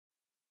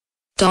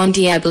Don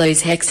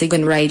Diablo's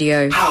Hexagon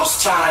Radio.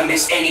 House time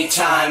is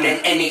anytime,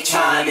 and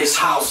anytime is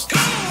house.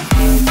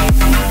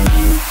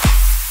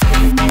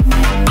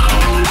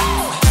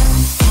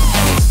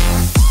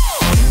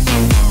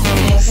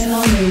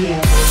 Hexagon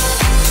Radio.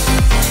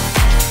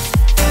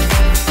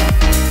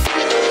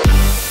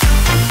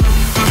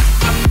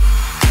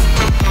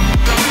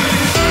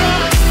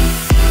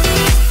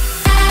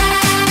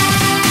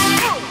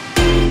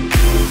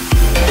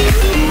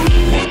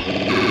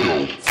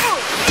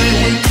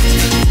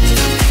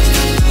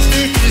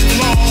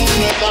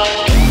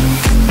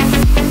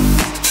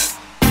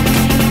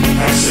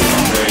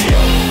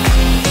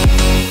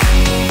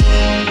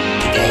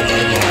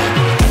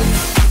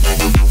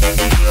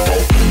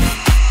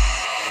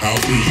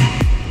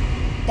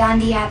 Don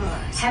Diablo,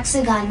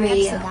 Hexagon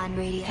Radio.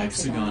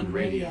 Hexagon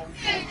Radio.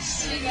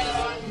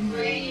 Hexagon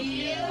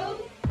Radio.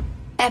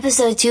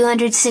 Episode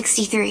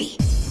 263.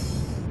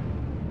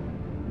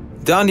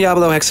 Don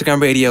Diablo, Hexagon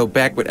Radio,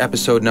 back with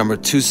episode number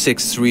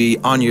 263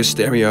 on your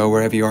stereo,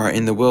 wherever you are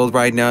in the world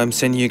right now. I'm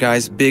sending you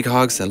guys big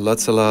hugs and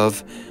lots of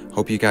love.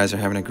 Hope you guys are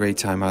having a great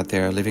time out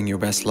there, living your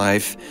best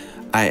life.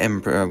 I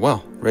am,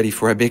 ready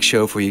for a big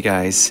show for you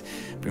guys.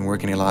 Been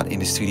working a lot in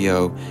the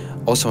studio.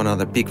 Also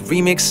another big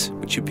remix,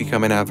 which should be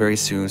coming out very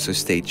soon, so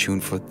stay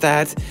tuned for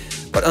that.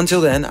 But until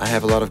then, I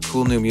have a lot of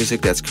cool new music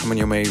that's coming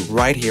your way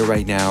right here,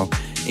 right now,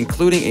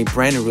 including a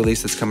brand new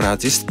release that's coming out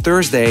this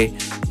Thursday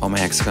on my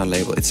Hexagon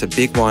label. It's a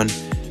big one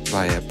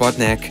by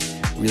Botnek.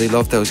 Really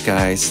love those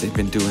guys. They've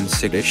been doing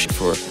SIGNE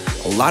for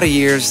a lot of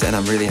years, and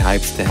I'm really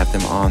hyped to have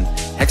them on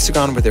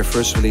Hexagon with their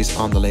first release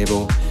on the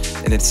label.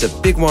 And it's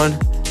a big one.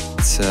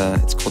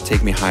 It's called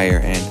Take Me Higher,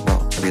 and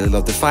well, I really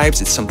love the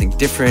vibes. It's something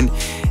different,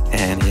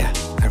 and yeah,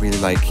 I really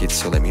like it,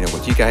 so let me know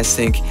what you guys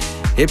think.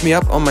 Hit me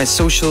up on my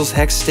socials.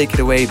 Hex, Take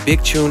It Away,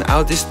 big tune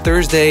out this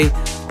Thursday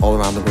all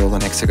around the world on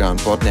Hexagon.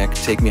 Botnek,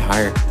 Take Me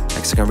Higher,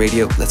 Hexagon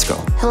Radio, let's go.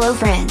 Hello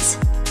friends,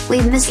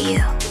 we've missed you.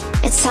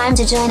 It's time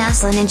to join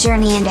us on a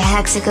journey into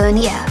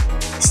Hexagonia.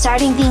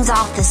 Starting things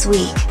off this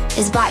week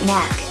is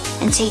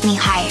Botnek and Take Me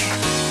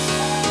Higher.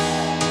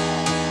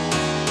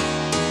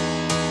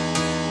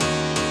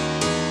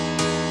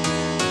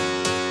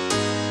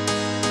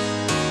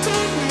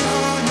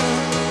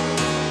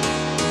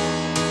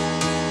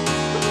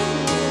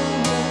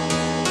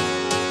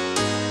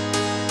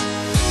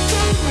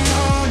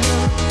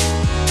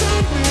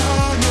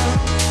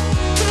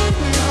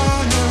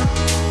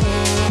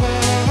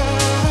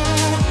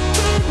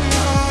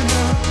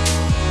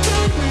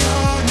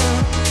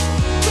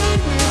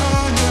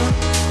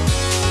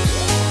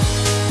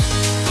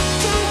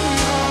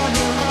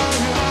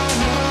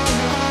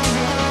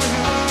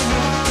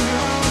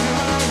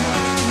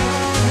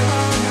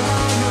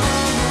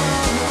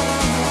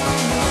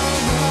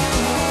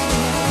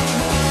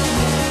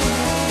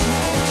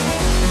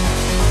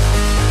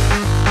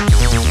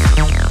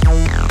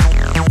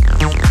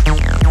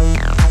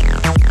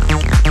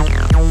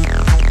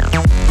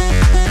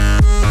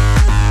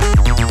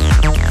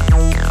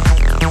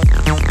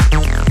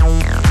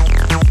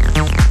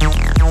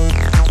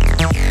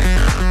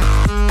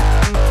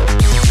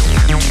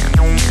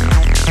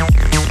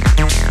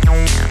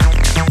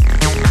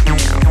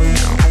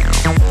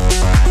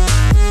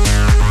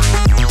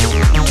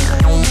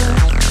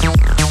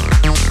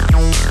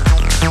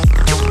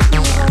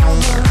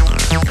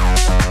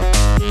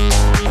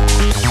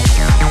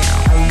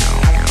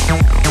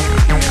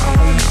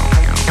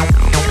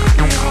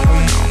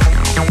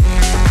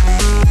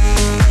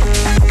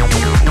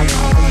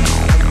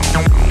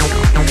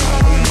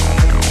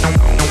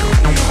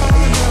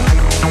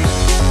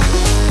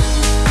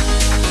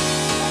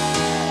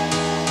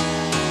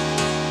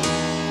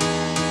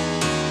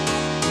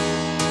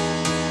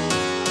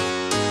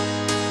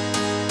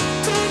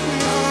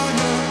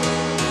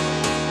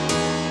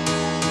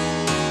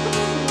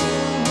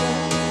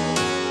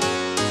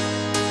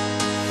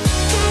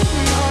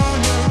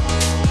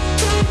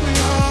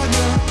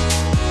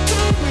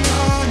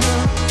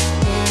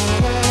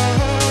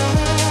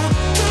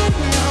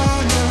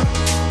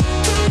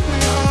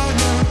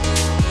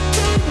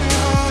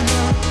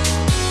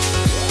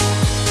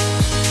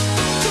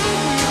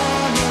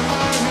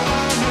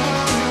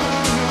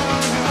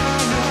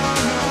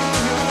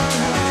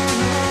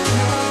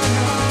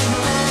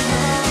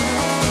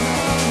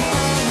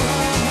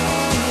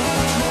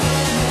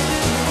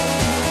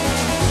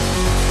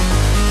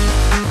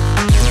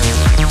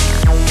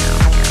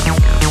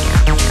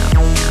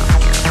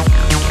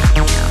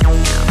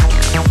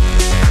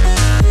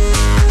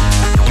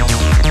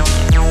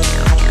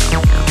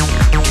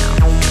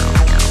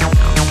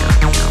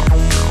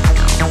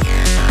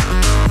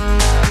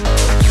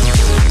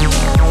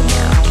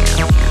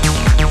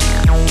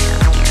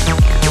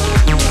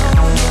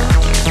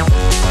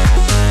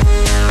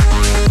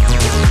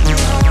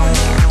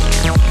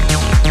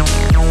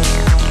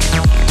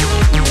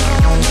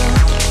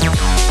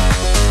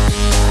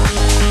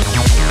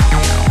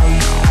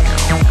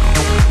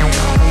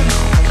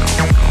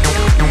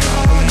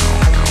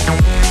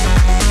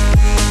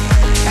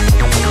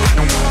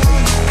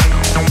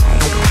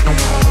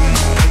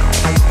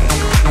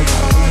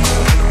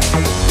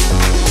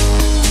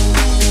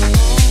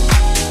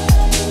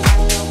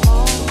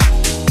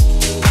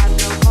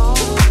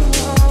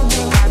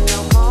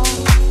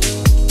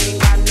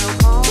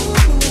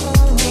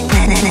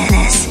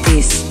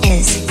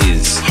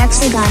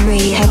 Hexagon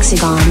Radio.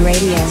 Hexagon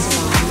Radio.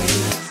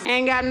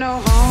 Ain't got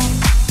no home,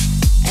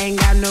 ain't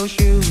got no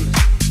shoes,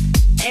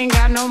 ain't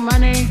got no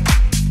money,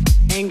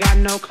 ain't got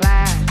no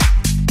class,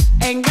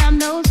 ain't got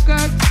no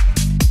skirts,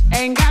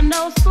 ain't got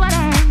no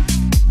sweater,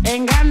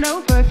 ain't got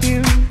no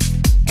perfume,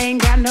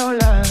 ain't got no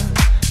love,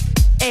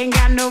 ain't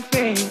got no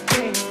faith.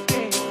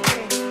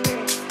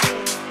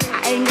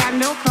 I ain't got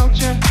no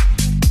culture,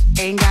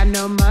 ain't got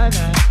no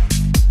mother,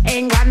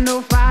 ain't got no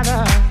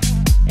father,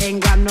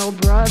 ain't got no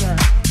brother,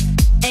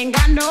 ain't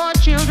got no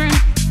children,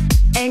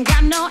 ain't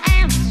got no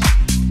aunts,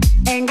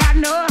 ain't got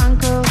no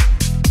uncle,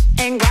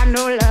 ain't got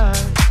no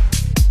love,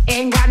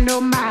 ain't got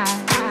no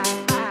mind.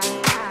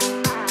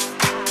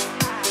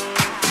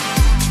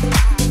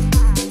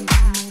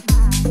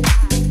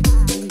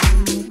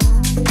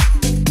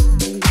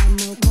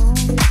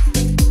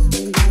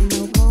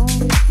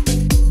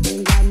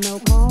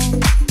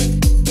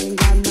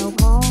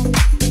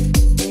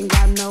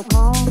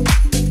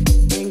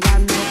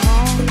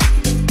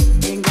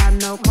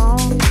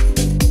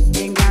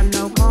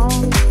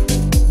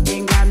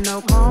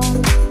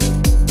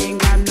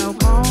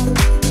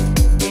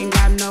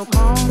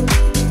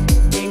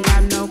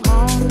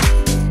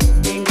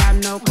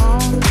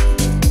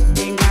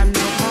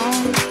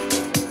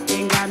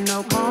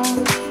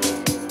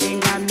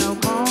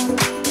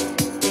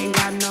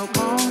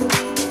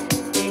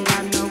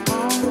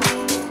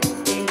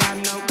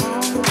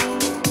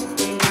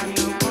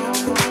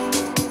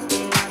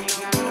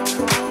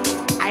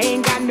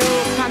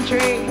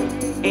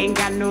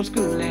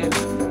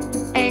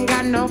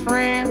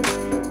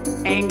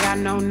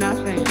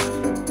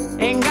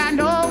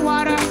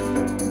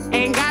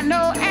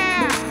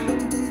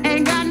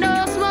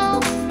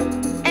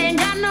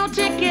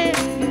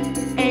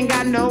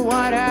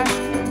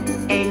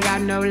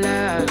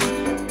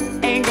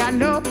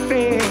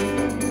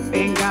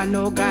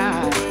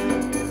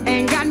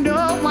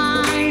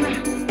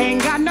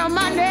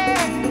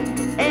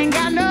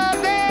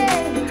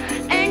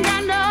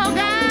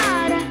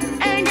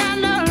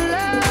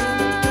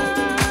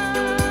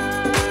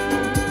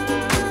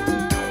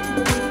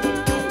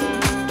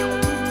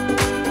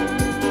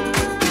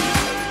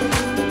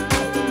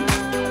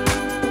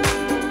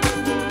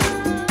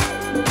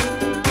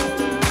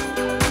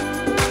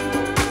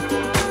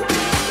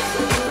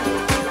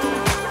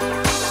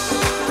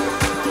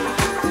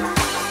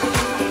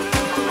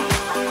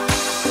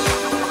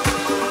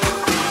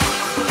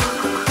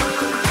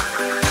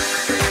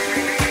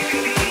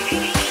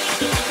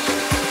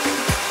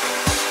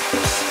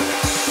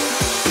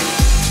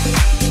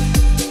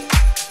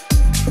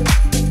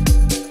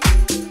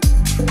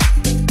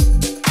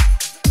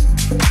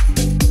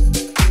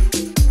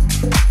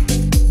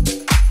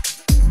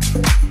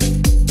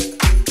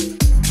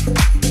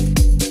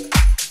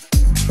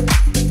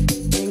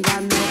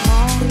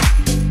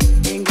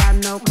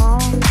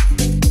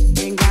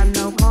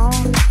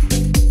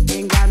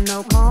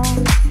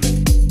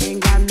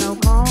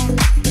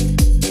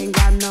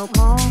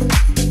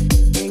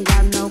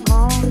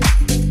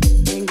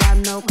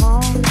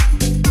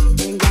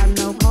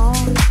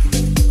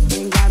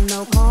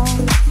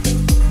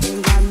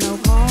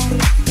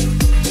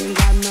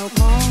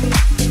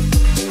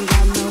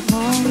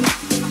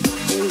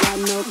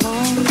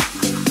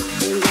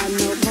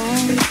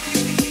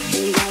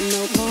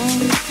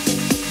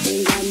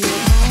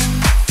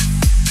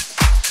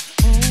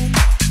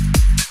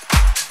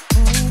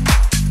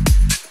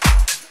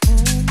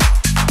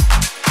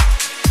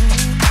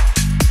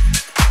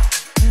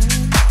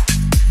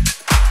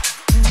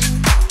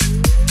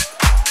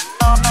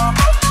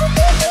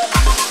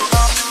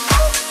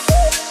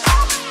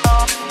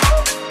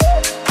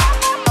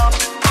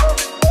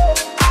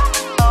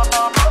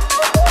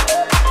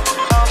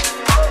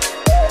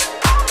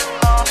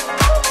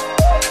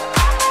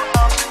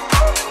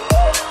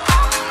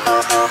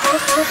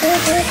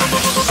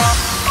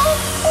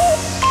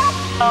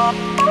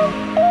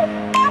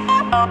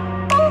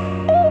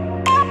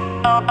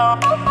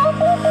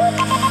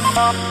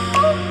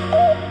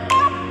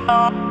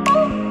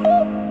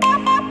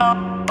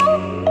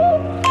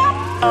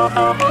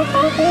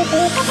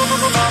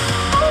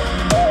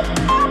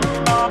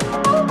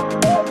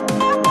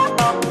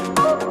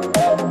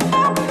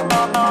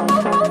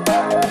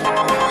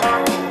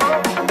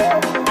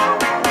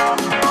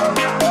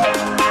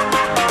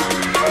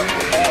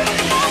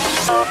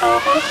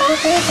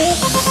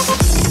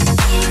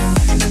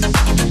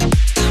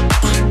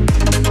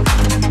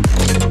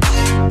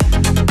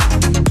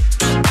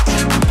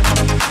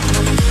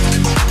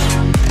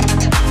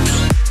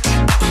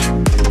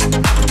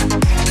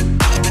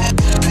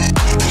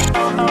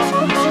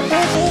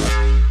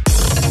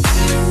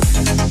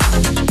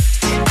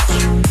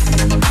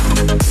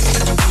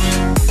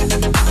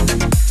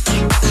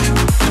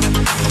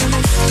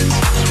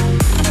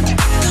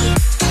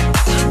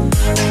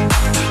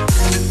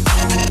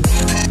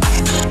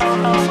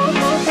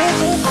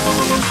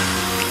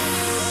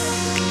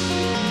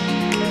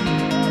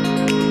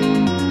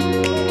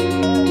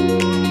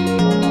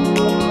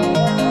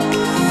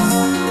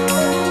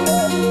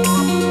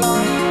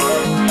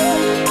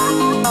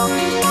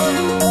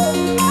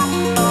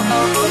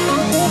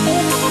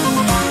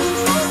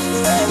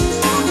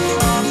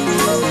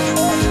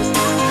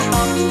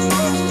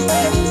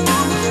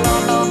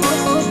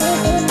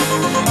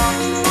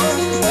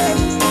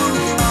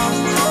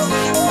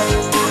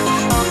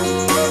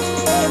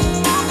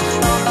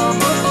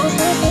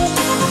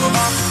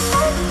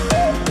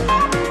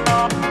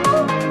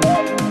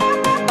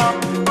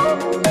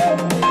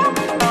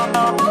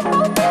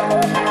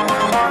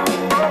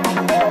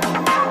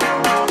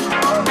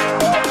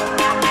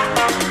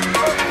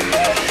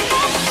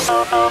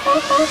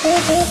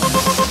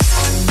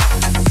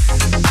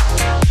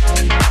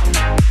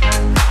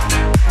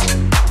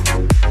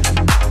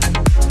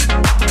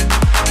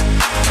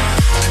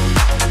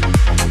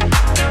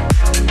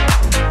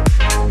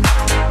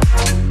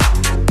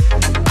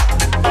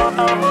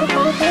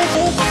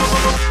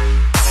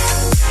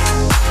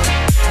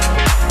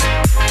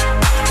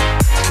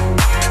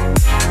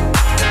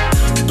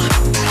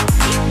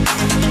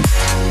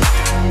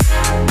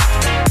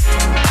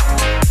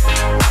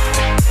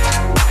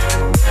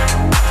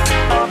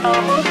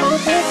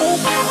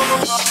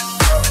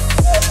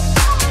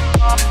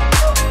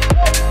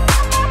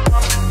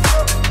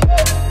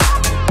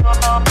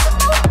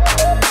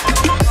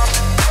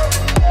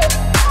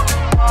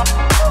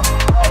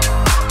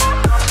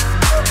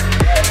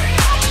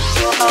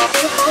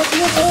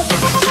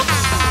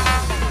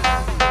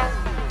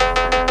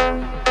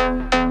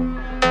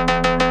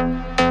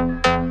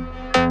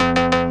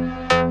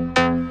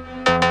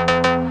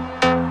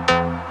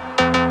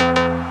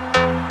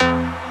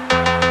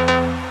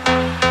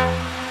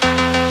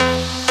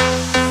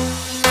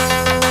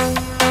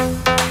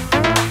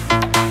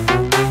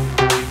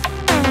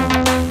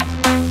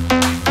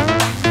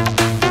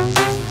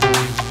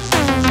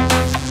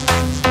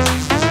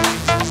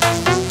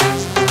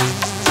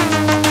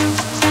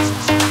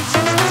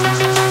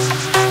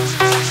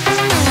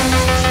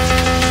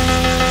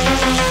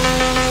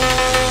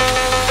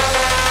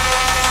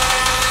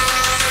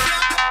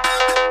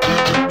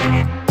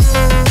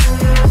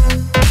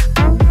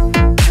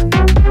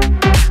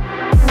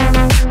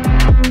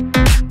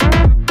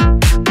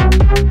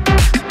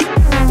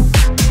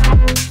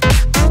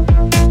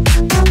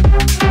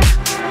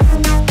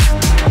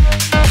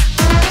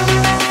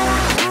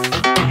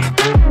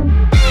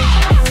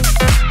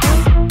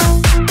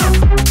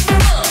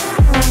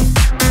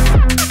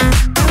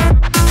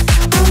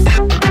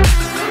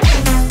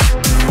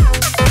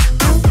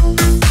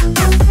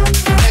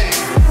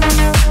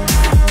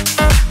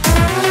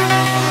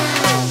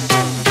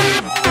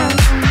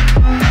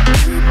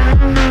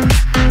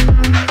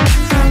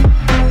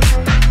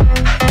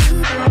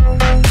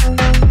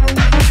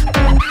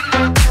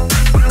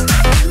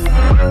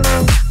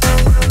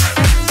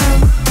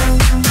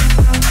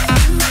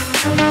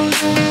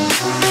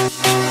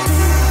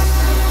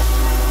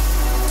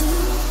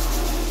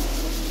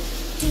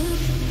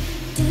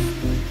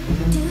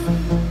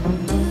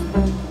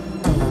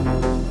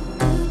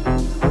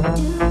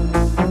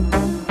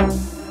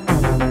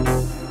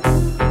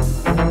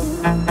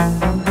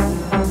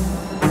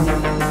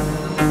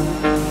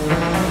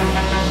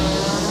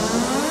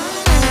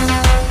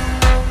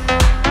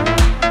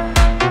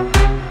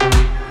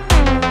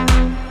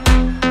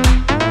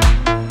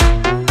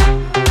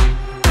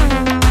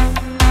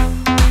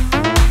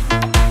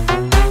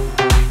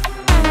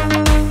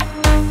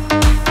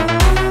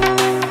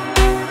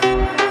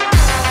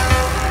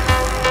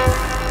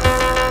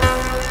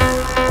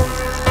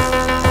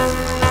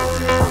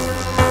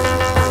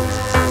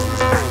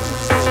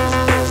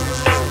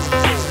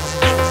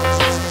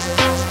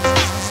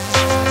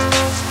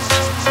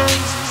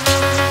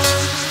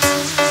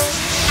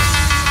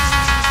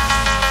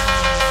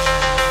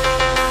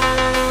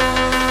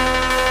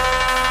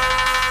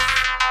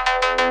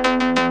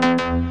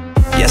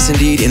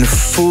 Indeed, in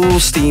full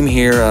steam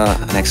here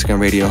on Hexagon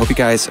Radio. Hope you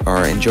guys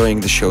are enjoying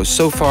the show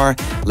so far.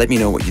 Let me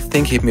know what you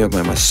think. Hit me up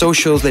on my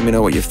socials. Let me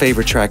know what your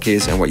favorite track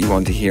is and what you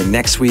want to hear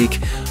next week.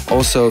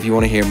 Also, if you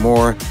want to hear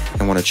more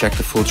and want to check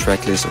the full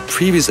track list of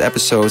previous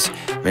episodes,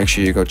 make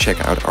sure you go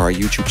check out our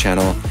YouTube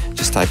channel.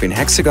 Just type in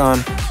Hexagon,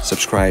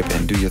 subscribe,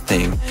 and do your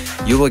thing.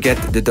 You will get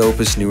the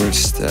dopest,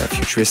 newest,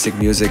 futuristic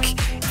music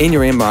in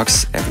your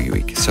inbox every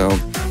week. So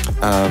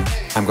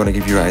I'm going to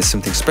give you guys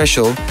something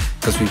special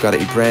because we've got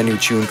a brand new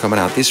tune coming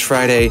out this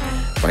Friday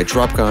by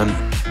Dropgun.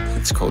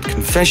 It's called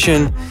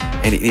Confession,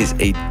 and it is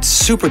a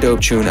super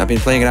dope tune. I've been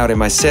playing it out in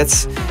my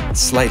sets. It's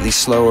slightly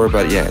slower,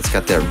 but yeah, it's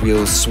got that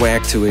real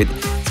swag to it.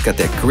 It's got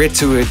that grit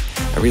to it.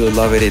 I really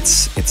love it.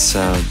 It's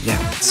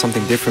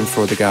something different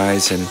for the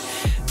guys, and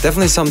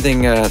definitely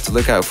something to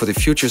look out for the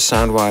future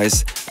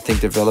sound-wise. I think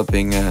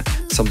developing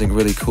something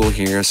really cool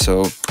here.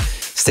 So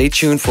stay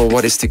tuned for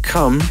what is to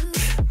come.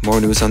 More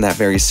news on that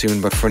very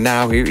soon. But for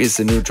now, here is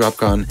the new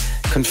Dropgun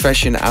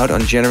Confession out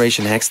on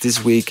Generation Hex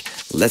this week.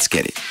 Let's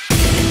get it.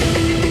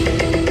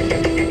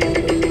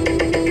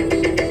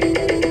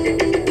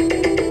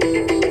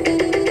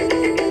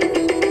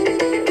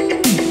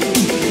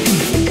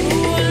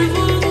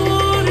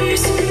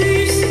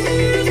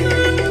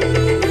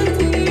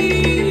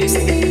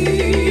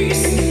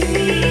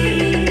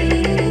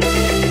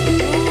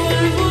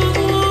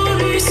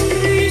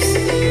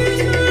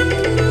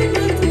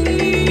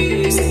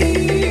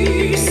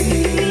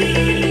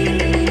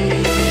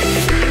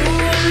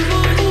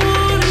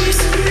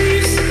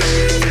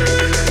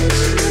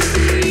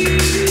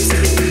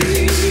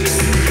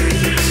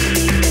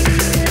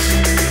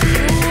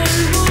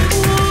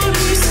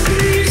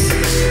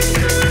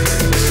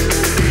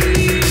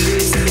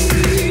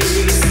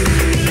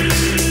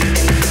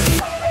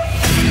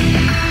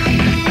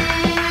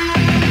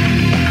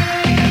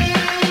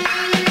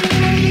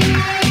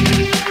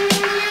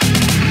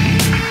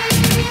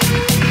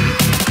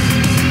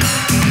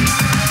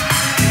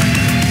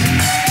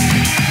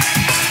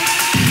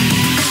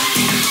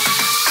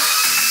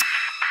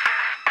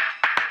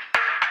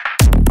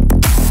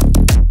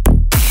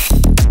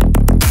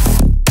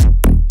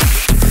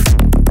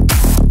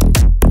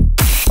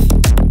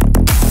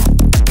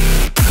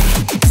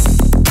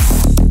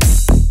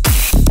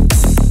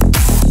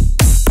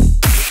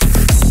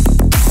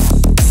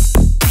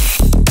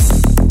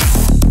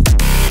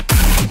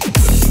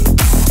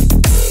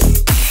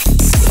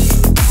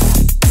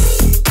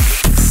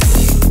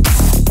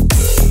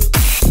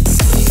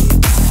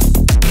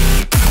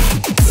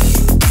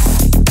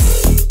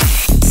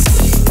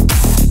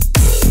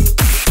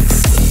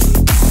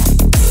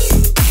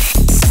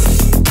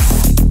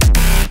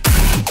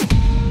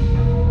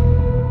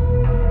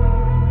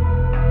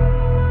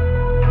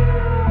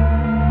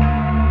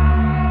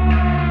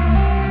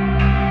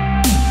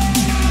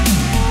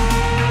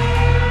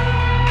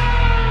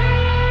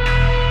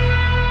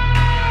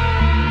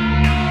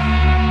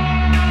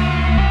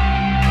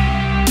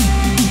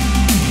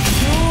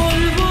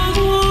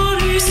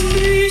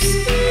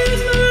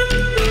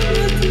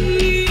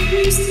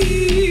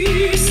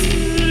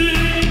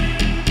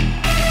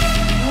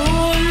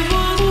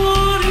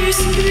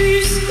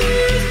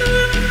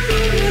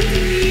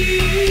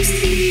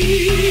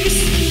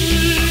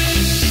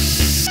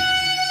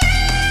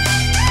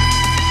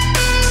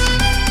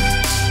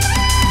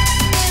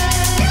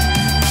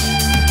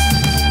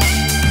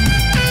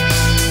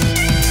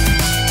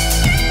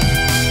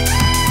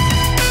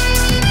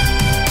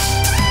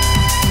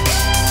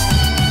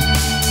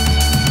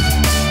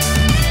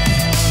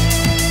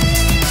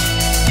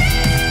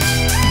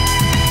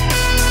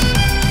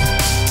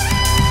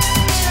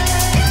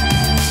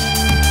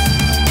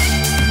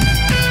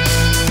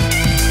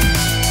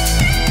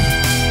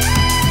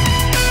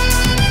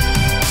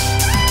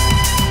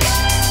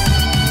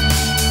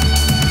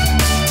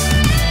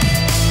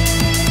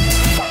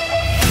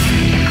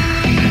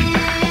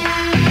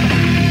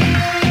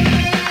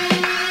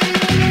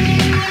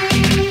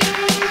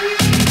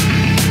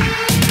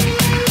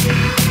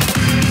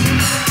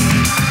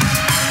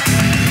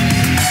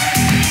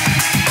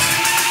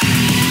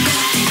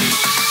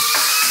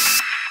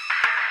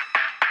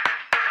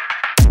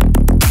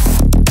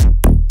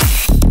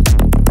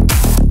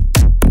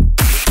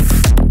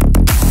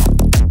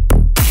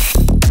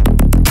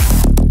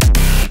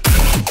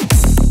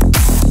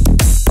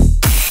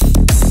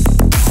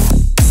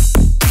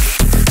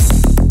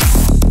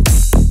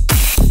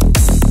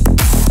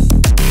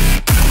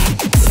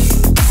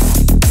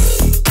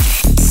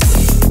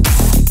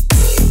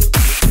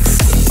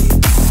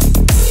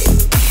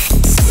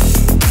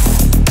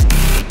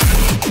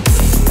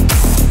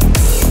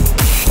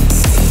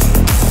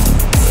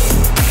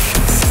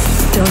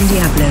 Don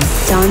Diablo.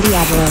 Don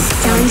Diablo.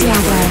 Don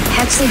Diablo.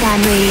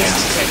 Hexagon Radio.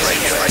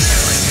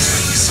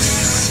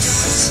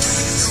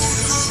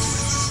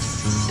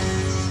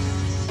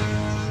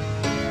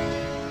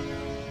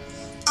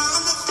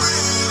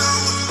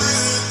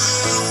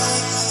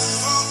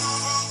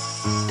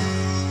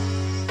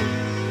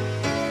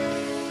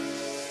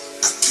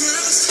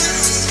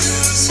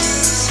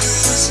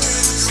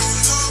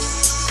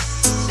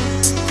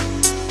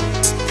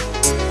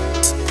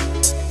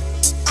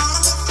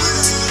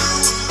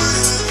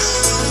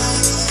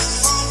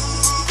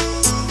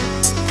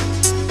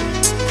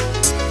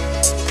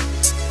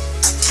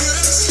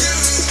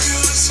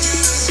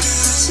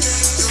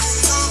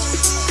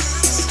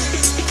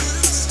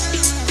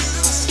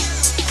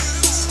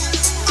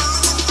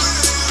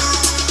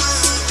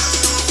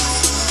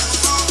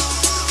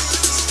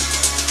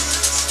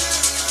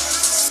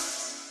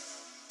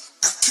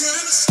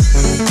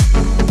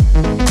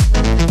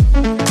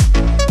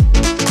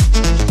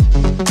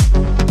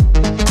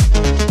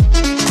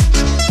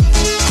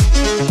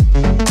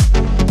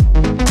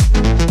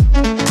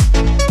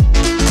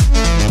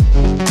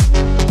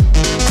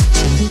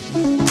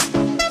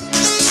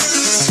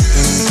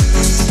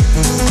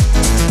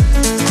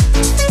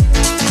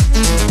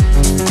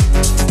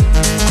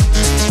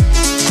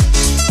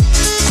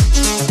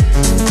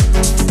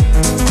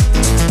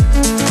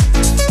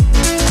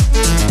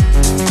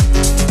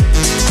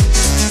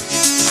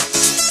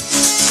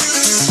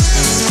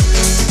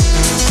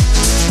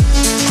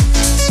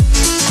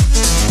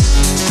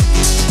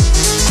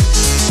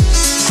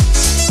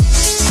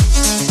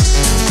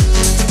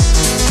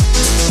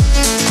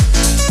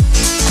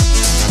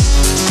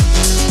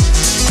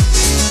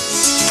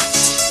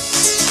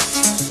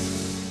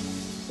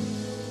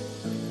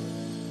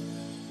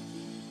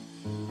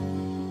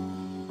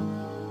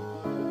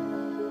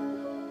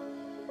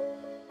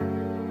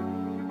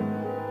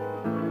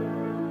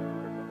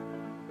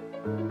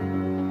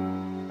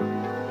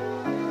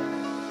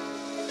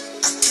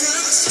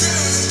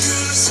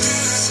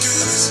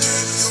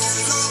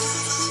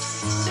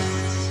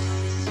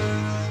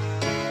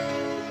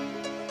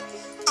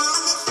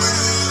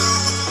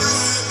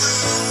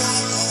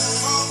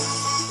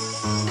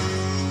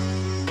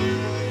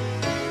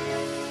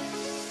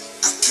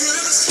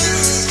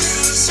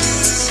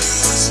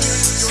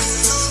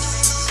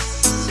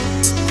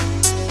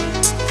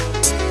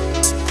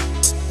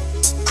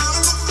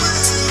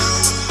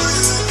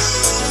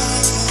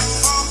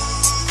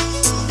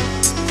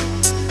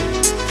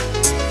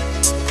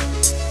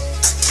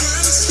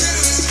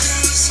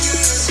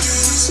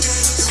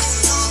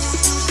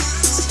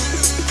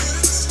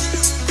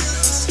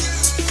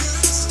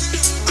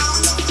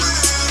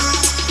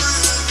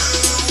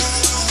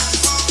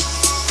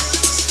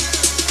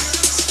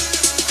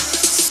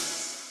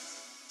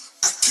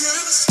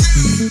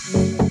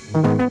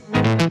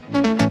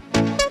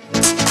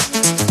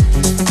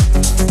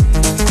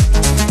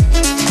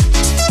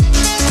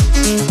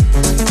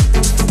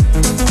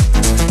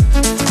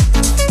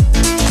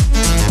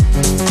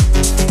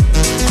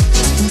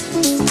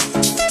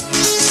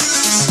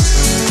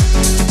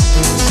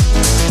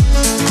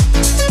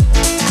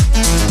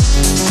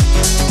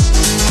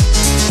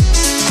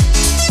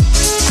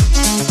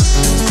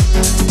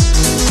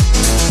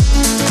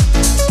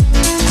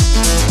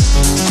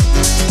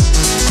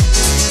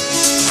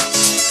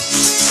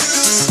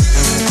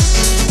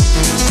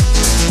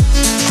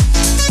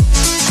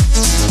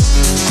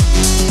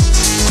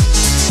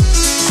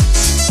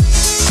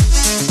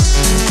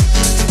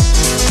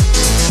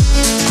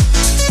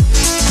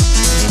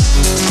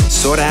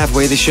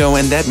 Halfway the show,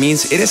 and that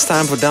means it is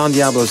time for Don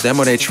Diablo's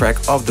DEMODAY track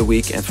of the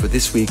week. And for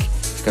this week,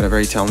 we've got a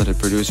very talented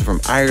producer from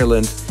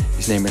Ireland.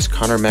 His name is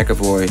Conor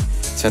McAvoy.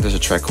 He sent us a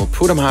track called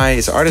Put 'Em High.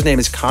 His artist name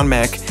is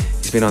Konmak.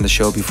 He's been on the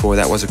show before.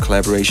 That was a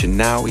collaboration.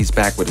 Now he's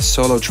back with a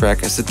solo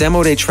track as the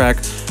DEMODAY track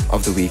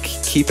of the week.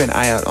 Keep an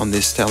eye out on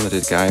this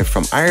talented guy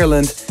from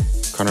Ireland,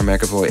 Conor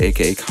McAvoy,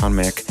 aka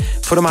Konmak.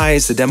 Put 'Em High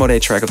is the DEMODAY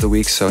track of the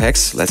week. So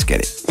Hex, let's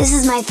get it. This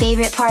is my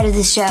favorite part of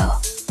the show.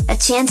 A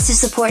chance to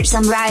support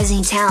some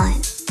rising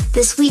talent.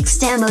 This week's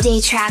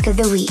DEMODAY track of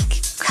the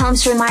week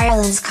comes from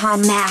Ireland's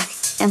Konmak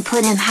and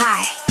Put 'Em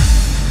High.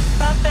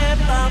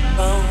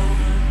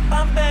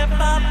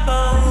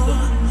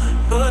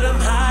 Put 'em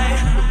high,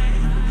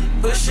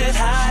 push it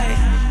high.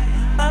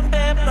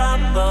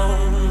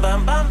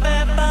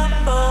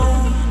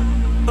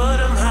 Put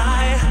 'em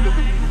high,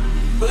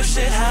 push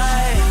it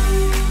high.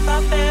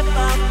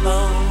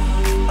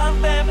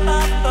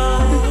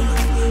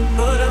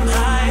 Put 'em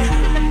high,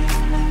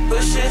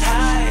 push it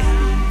high.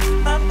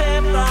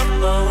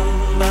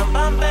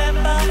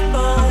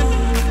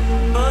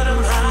 Put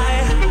 'em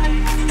high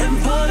and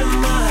put 'em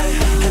high.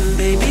 And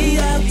baby,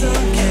 I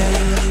don't care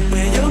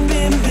where you've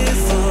been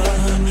before.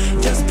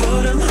 Just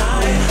put 'em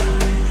high,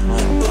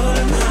 put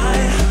 'em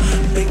high.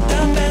 Pick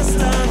the best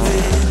of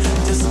it,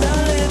 just a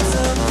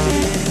little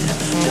bit.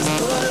 Just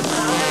put 'em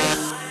high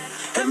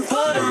and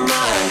put 'em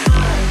high.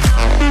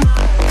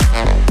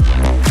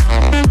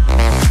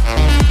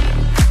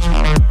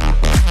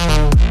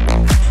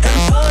 And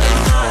put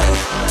 'em high.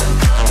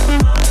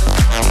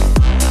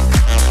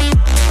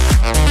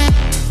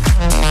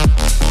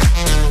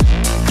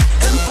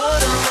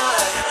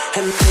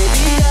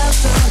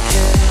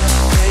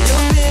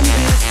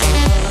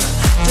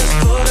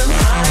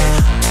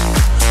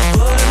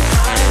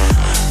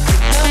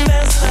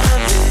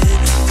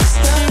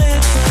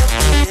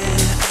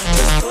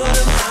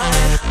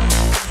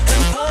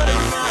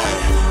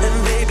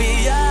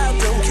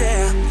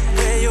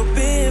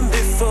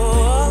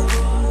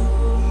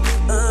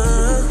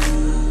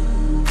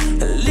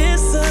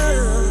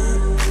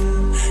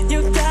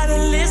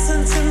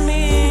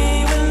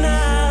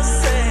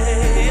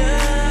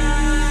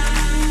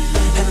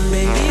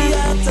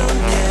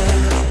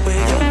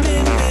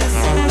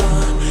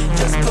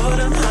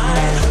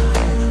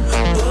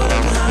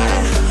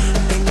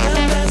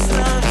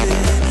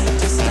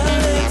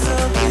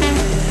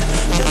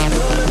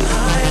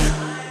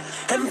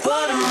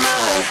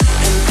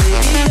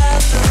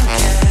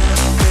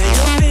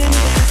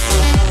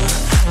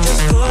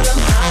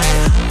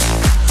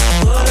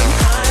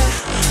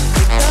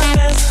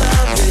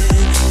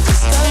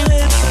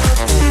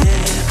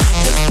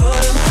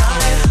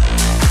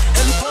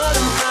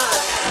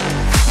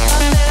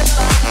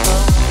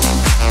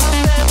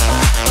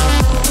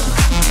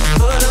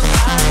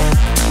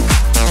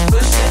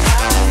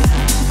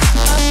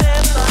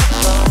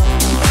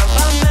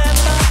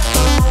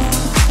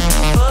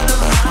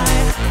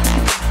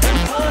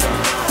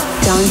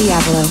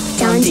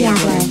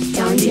 Diablo,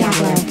 Don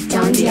Diablo,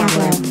 Don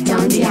Diablo,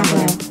 Don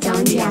Diablo,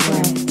 Don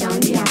Diablo, Don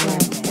Diablo,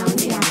 Don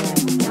Diablo,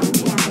 Don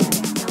Diablo.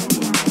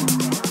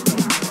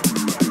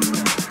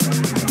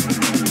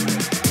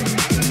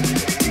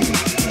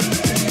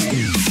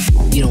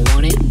 You don't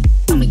want it?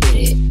 I'ma get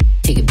it.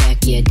 Take it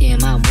back, yeah,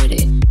 damn, I'm with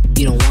it.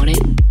 You don't want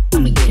it?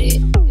 I'ma get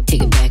it.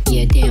 Take it back,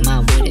 yeah, damn,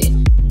 I'm with it.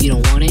 You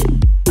don't want it?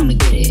 I'ma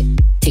get it.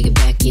 Take it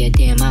back, yeah,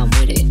 damn, I'm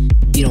with it.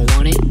 You don't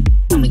want it?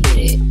 I'ma get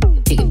it.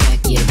 Take it back,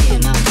 yeah,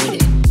 damn, I'm with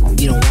it.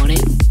 You don't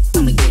want it?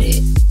 I'ma get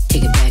it.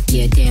 Take it back,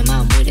 yeah, damn,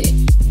 I'm with it.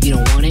 You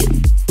don't want it?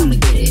 I'ma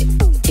get it.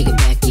 Take it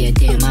back, yeah,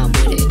 damn, I'm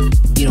with it.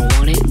 You don't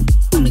want it?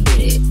 I'ma get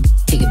it.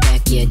 Take it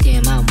back, yeah,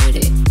 damn, I'm with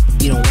it.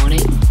 You don't want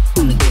it?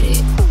 I'ma get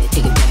it.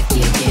 Take it back,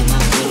 yeah, damn,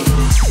 I'm with it.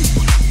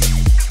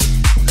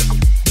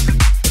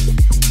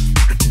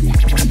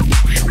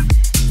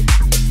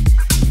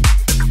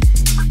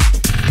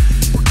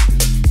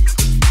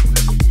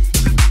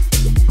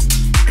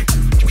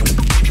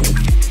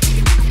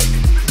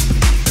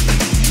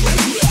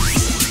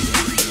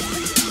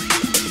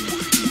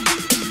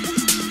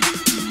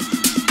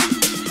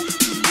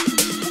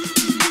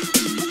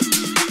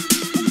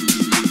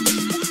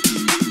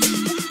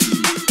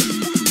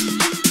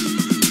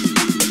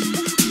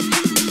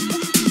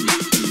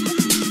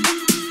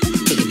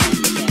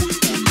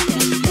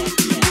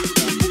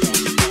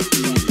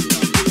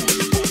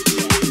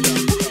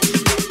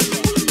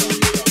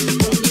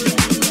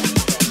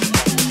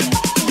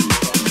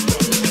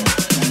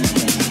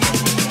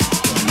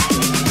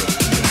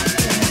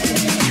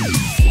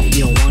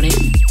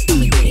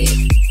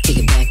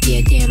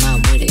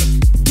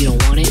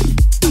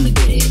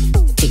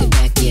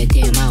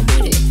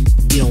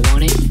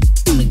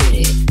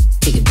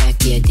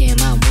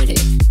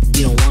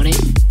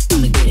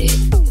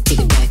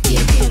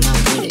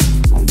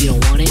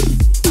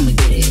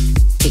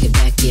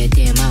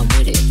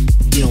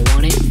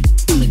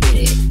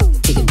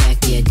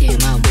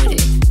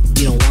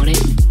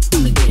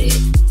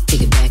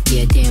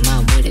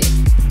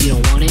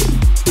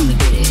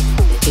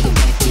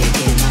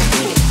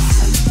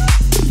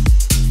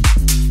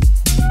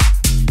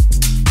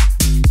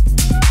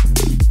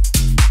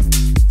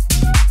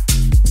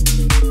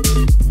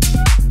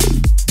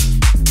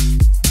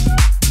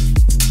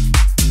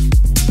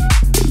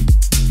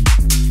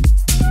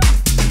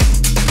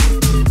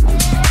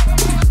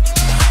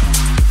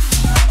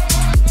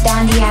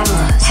 Don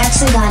Diablo,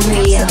 Hexagon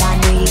Radio.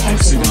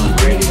 Hexagon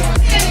Radio.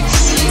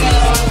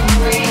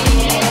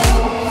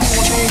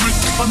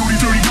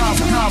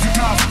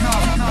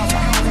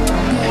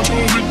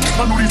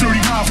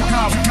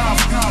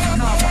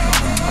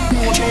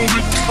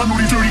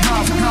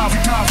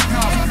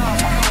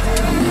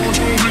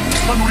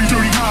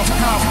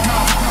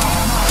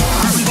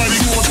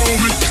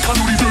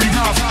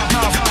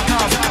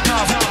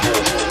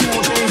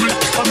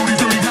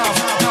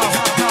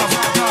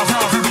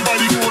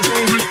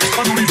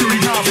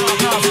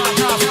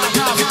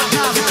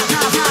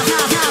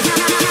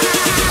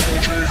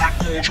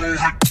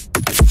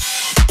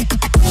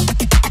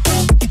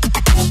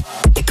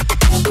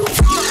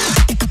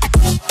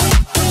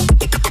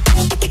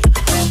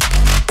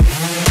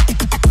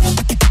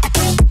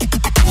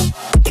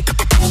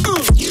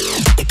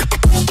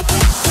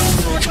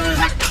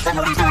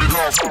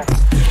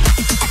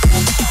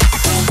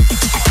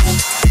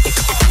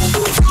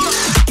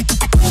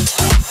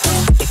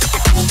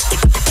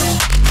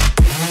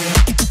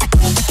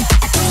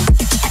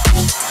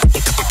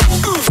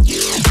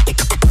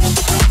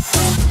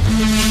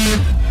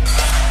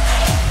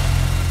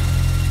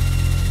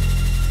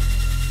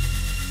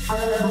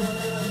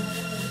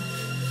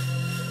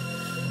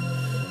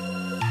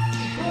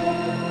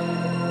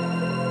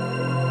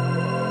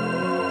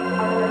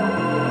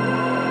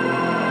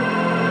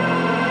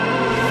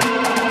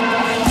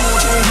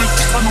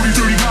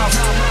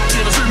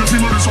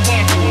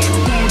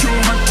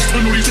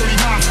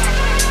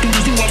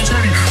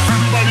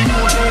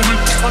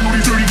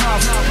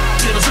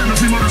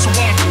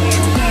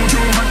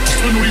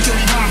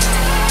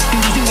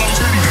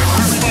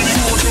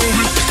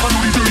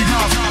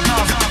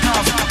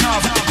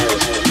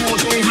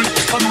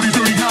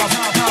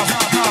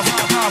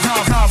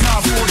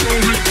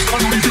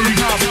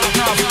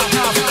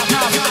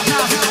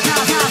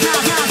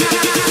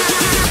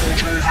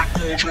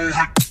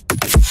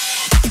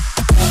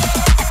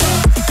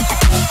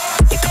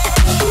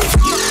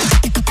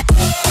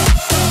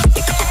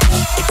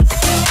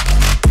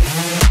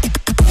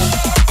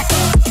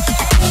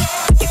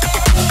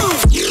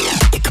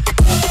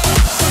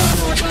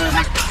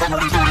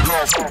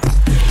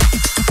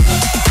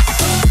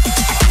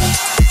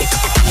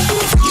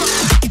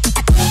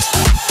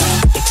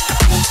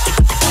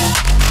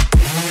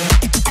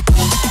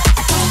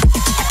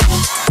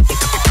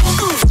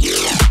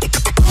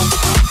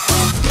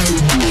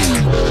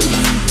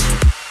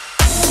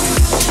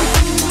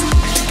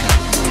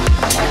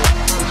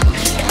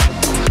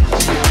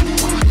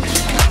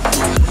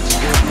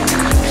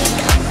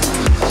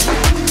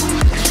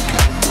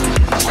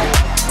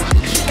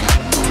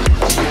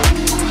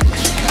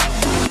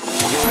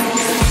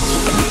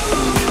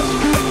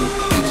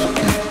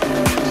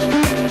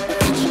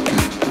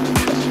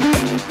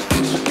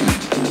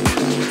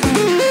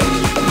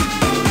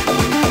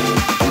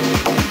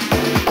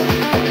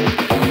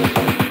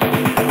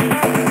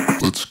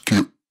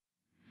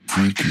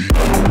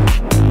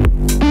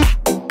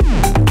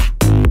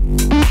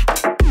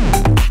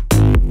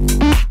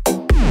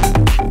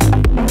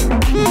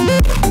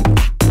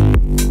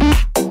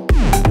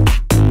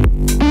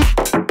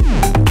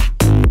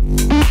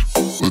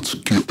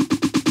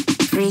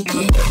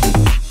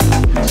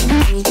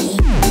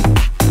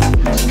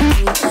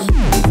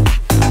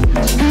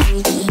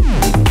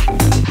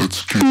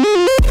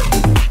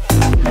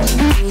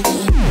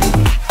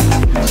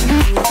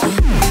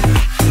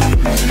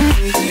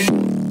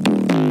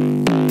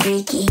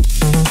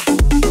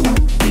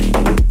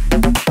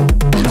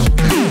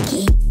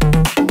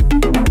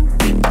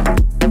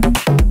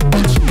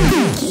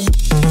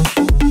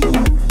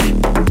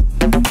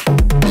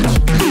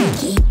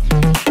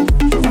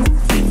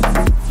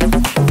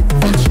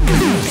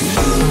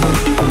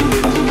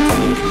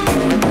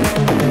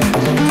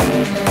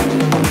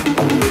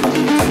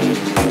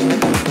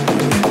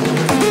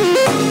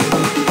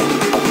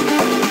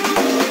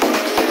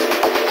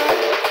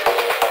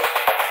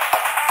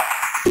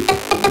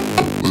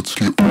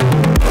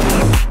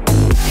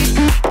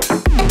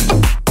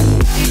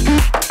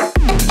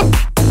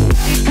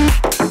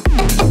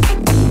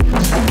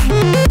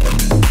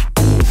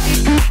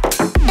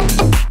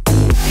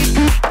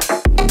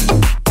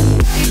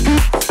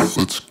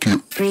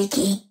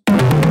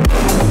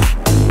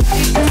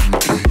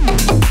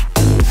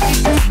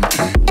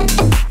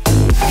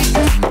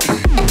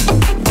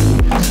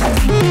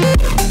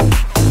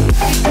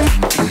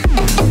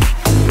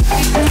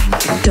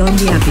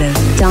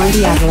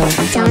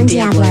 Don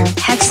Diablo,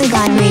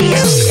 Hexagon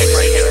Radio.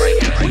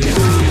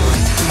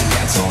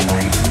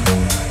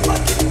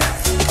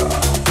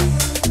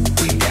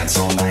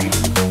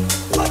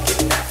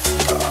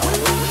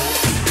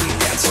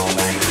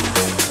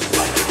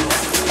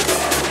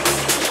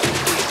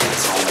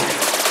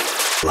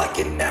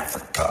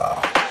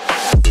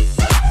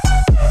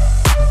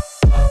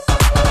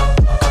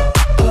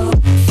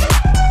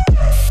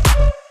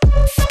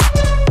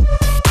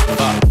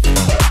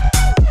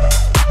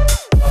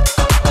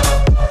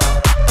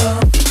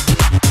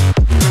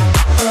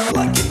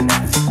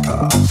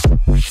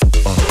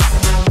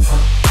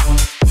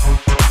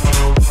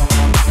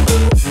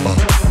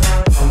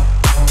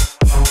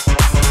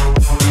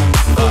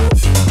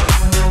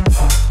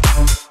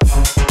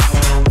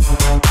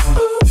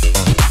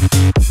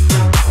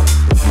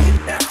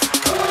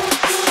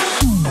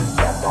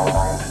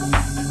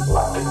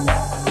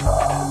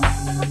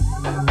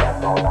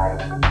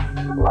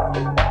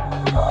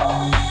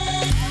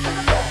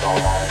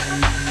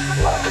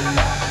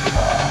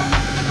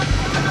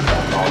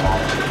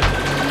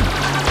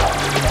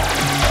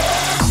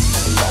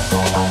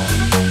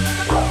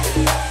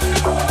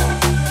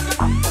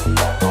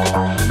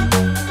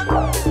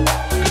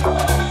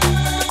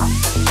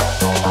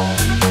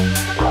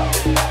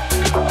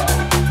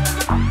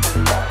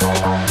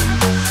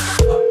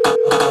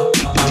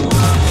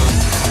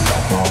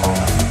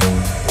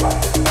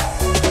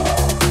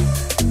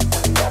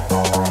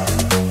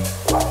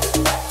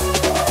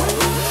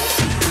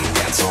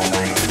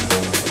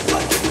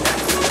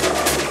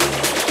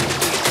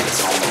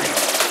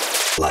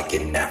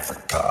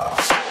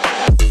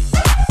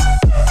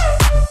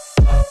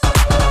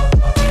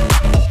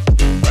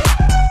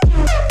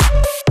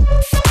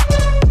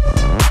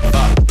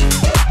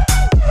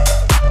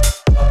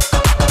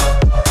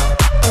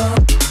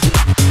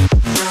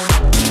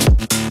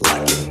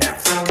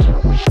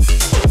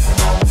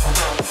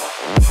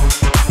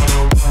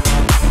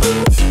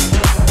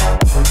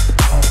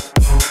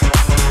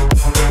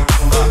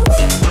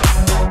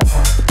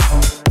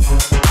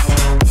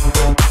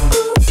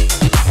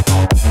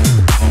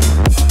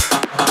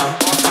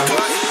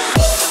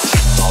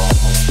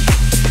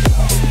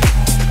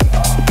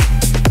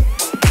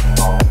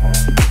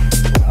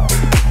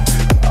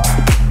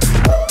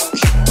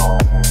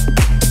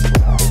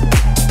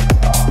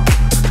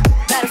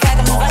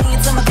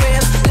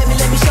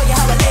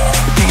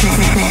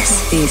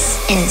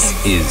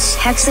 is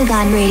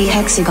Hexagon Radio.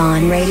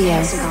 Hexagon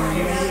Radio.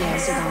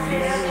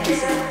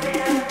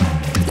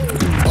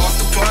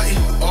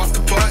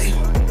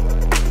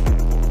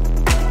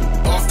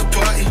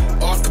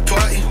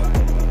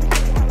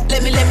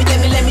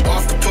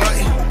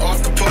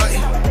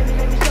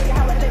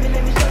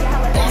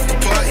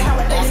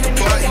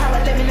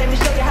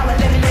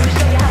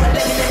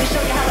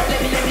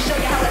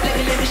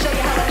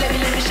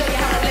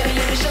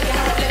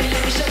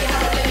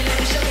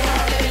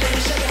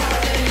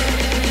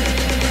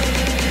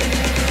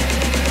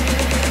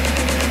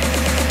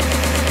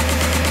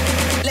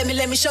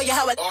 Let me show you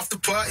how I off the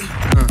party.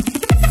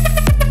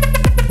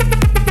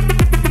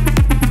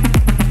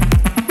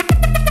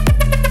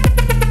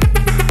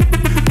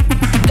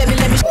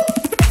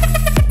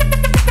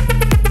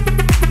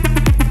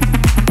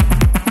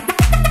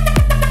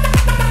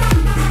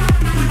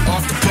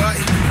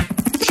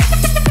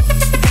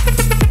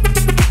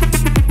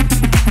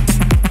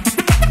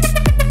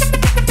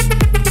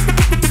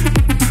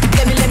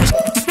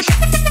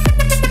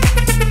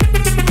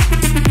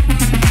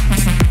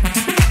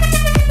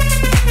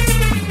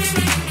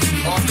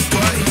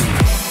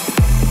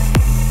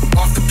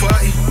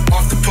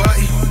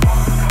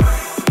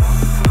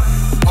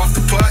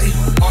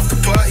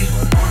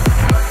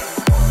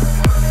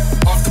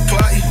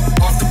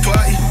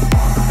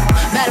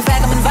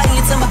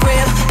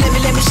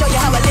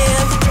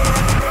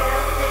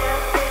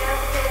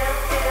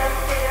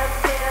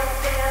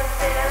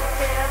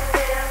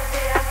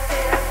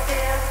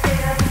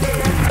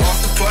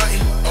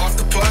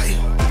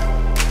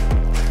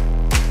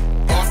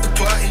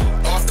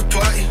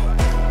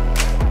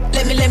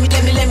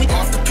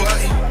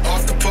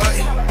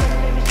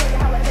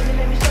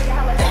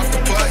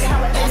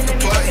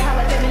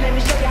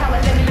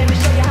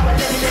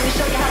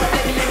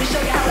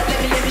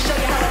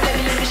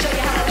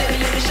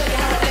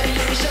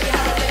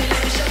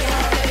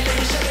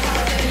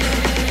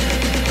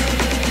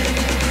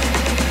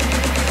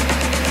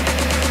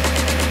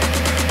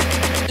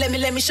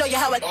 Let me show you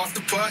how I off the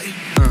party.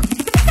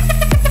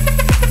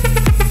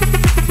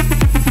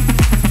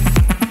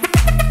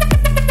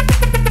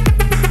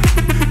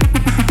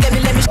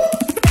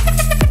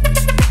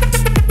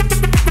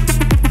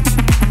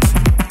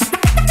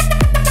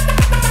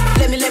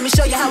 Let me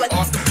show you how I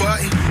off the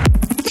party.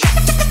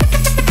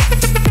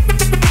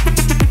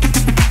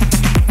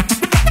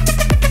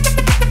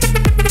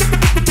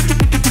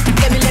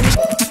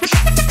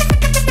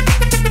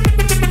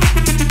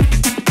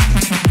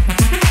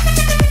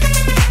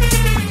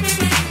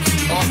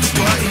 Off the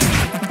party.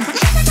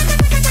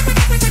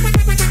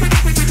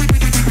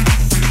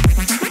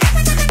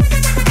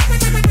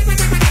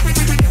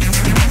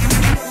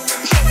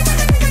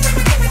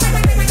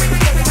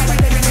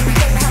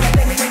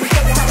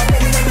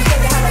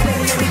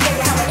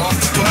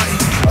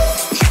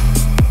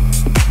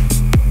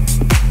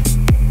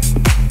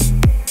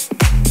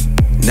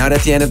 Not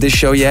at the end of this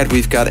show yet.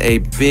 We've got a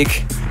big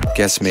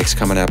guest mix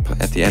coming up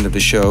at the end of the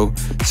show,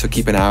 so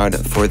keep an eye out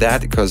for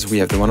that, because we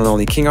have the one and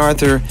only King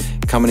Arthur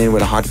coming in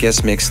with a hot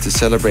guest mix to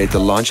celebrate the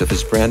launch of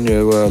his brand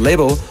new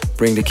label,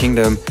 Bring the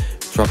Kingdom.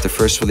 Dropped the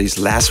first release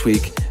last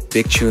week.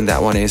 Big tune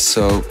that one is.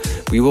 So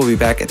we will be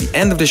back at the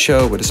end of the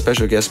show with a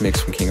special guest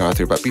mix from King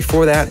Arthur. But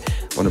before that,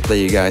 I want to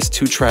play you guys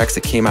 2 tracks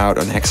that came out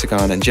on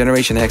Hexagon and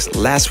Generation X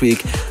last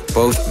week.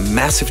 Both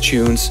massive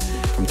tunes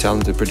from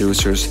talented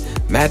producers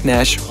Matt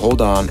Nash,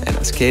 Hold On, and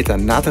Asketa,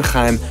 Natan,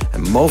 Chaim,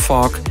 and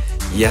Falk.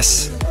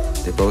 Yes,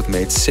 they both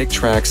made sick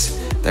tracks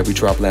that we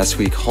dropped last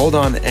week. Hold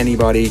On,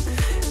 Anybody.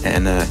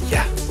 And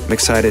yeah, I'm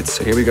excited.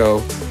 So here we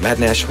go. Matt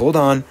Nash, Hold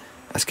On.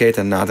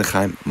 Asketa, Natan,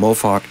 Chaim,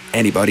 Falk,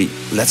 Anybody.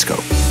 Let's go.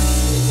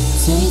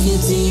 Take a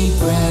deep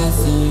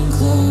breath and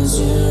close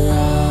your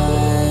eyes.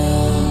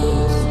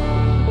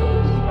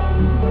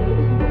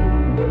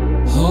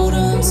 Hold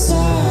on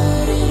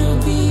tight, it'll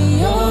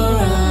be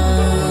alright.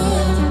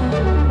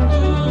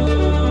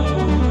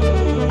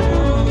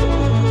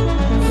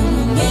 And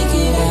we'll make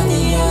it out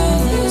the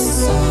other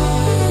side.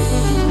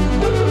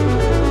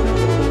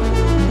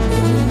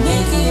 And we'll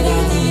make it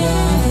out the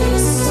other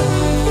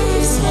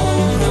side. So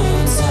hold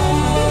on tight.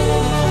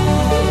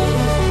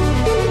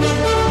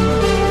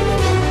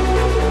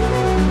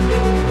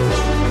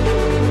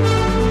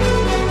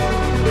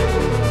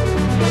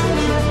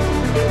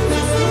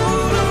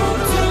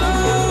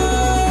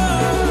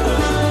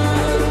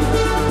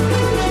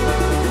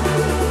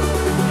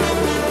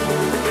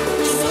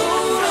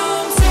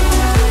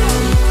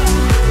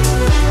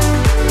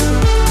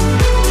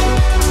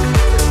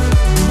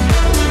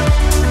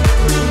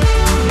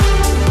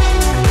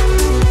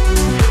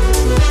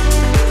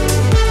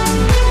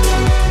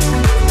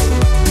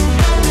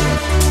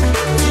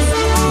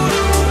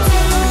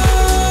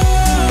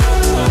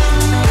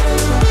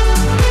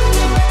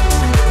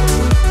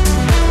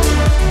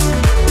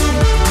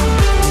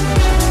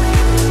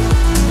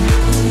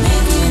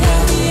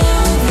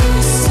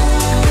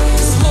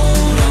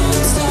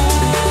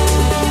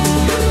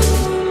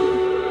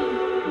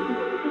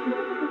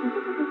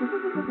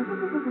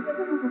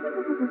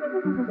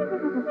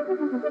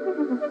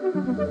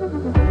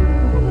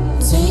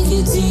 Take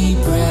a deep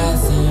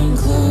breath and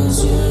close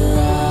your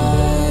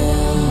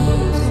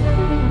eyes.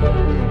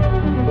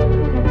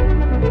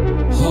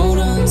 Hold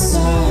on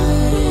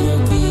tight,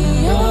 it'll be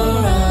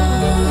alright.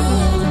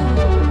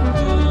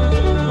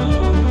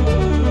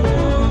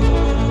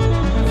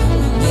 And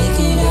we'll make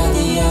it out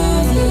the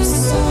other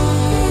side.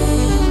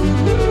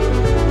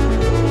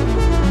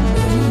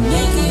 And we'll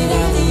make it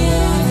out the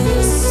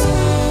other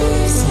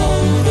side. So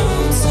hold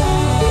on tight.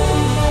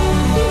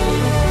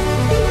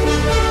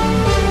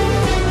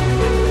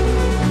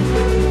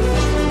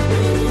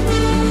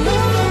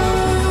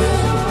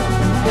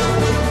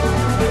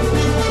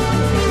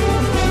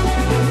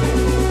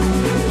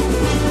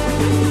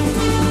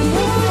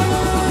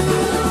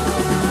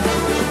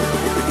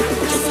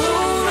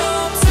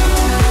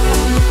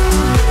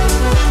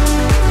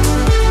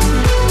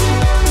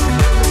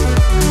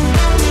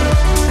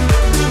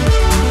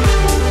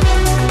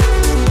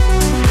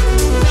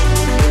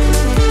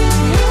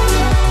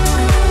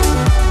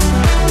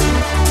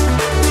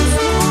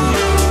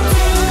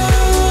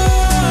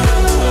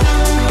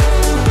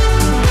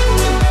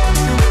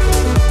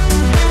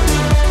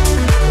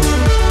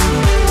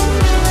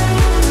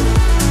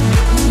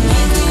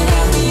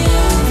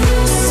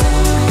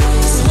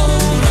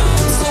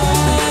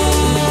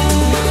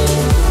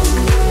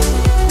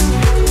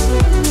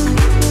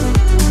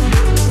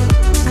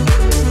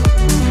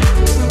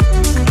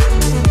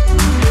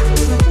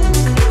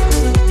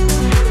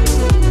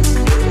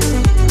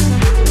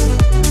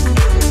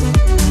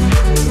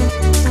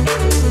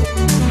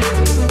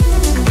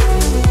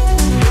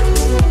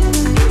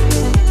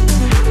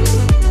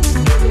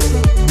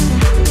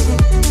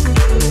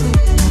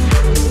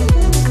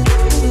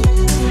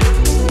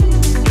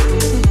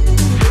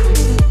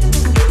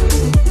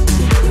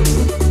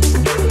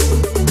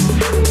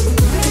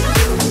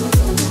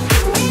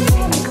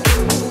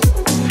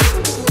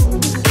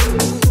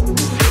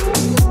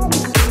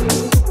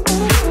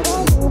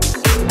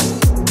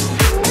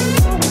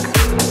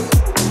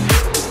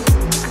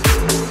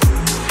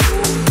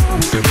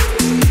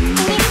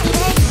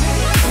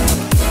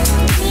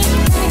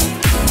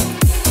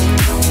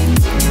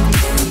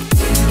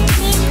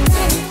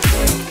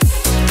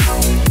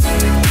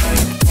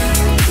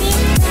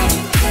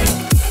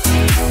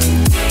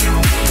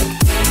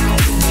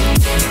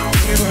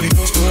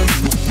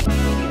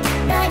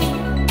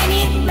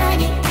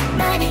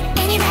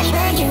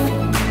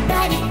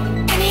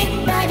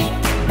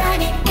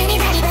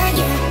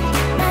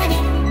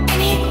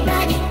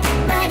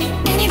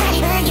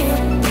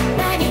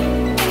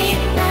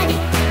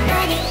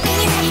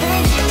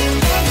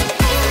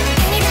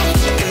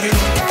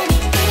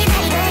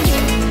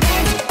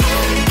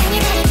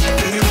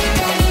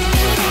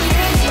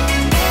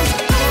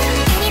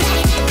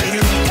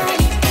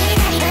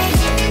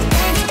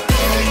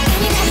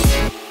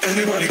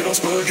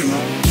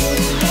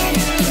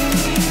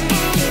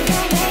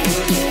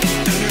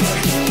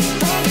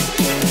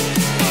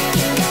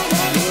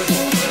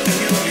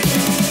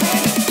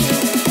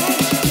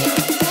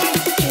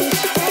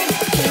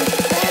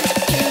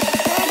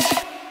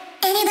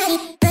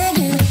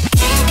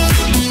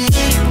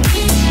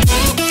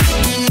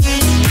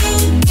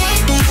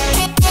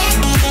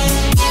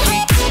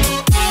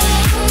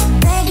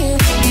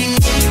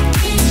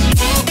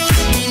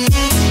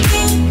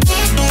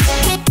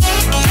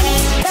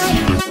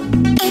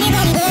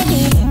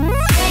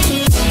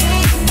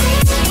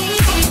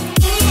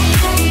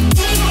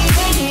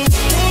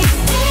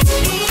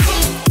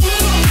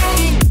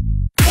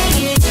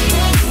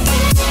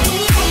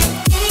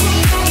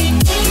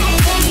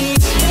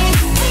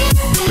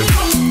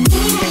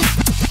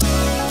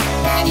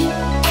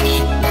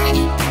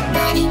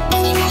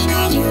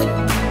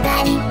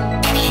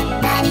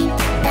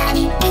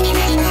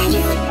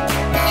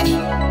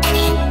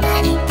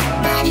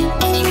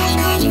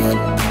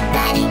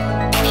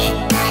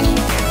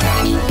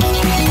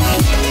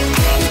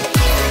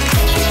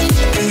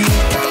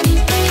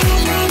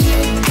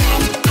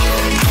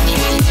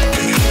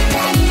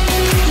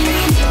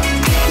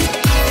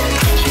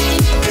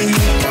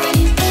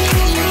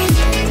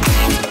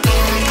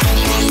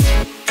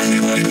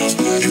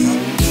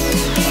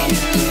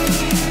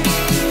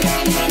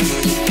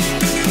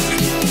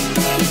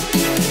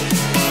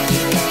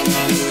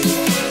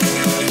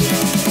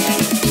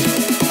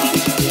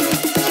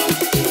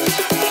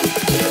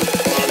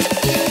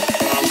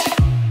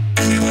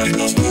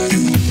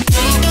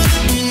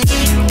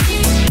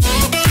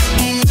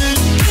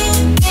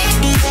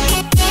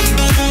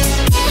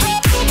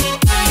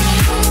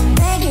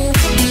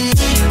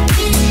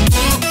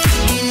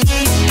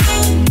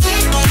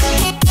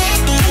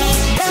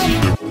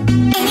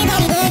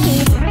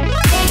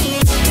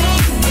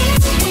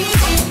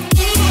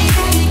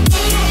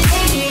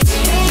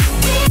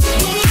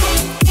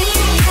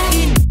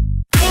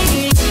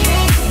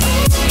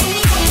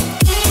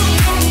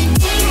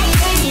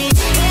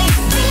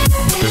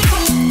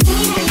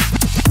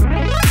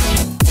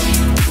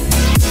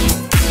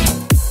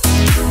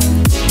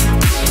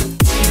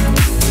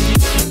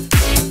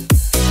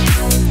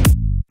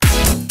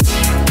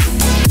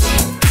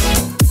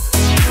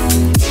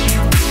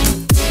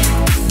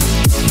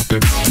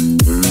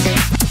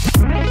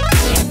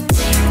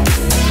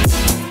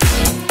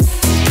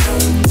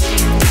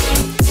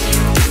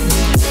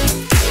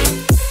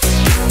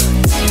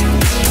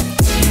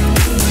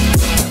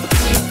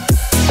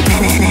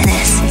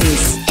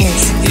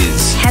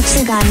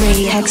 Hexagon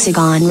Radio.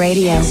 Hexagon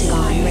Radio.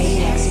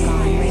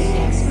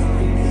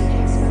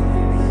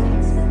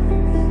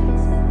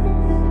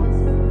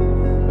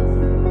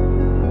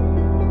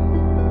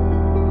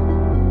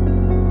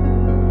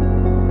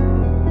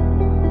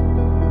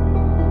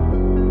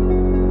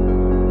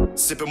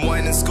 Sipping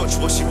wine and scotch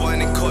while she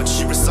whining cod.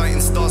 She reciting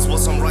stars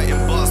whilst I'm writing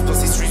bars.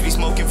 Plus these streets be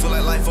smoking, feel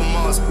like life on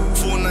Mars.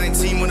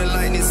 419 when the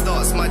lightning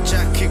starts. My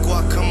jacket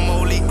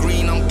guacamole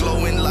green. I'm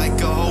glowing like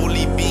a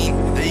holy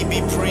bean. They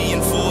be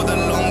preying for the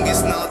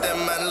longest. Now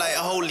them man like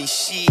holy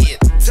shit.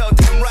 Tell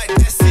them right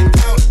there, sit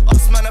down.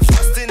 Us man are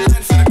first in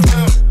line for the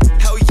crown.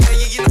 Hell yeah,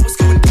 yeah, you know what's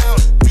going down.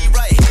 Be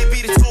right here,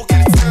 be the talk of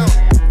the town.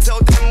 Tell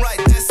them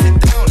right there, sit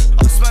down.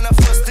 Us man are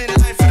first in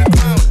line for the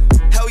crown.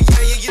 Hell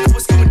yeah, yeah, you know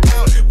what's going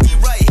down. Be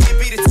right here,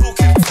 be the talk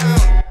of the town.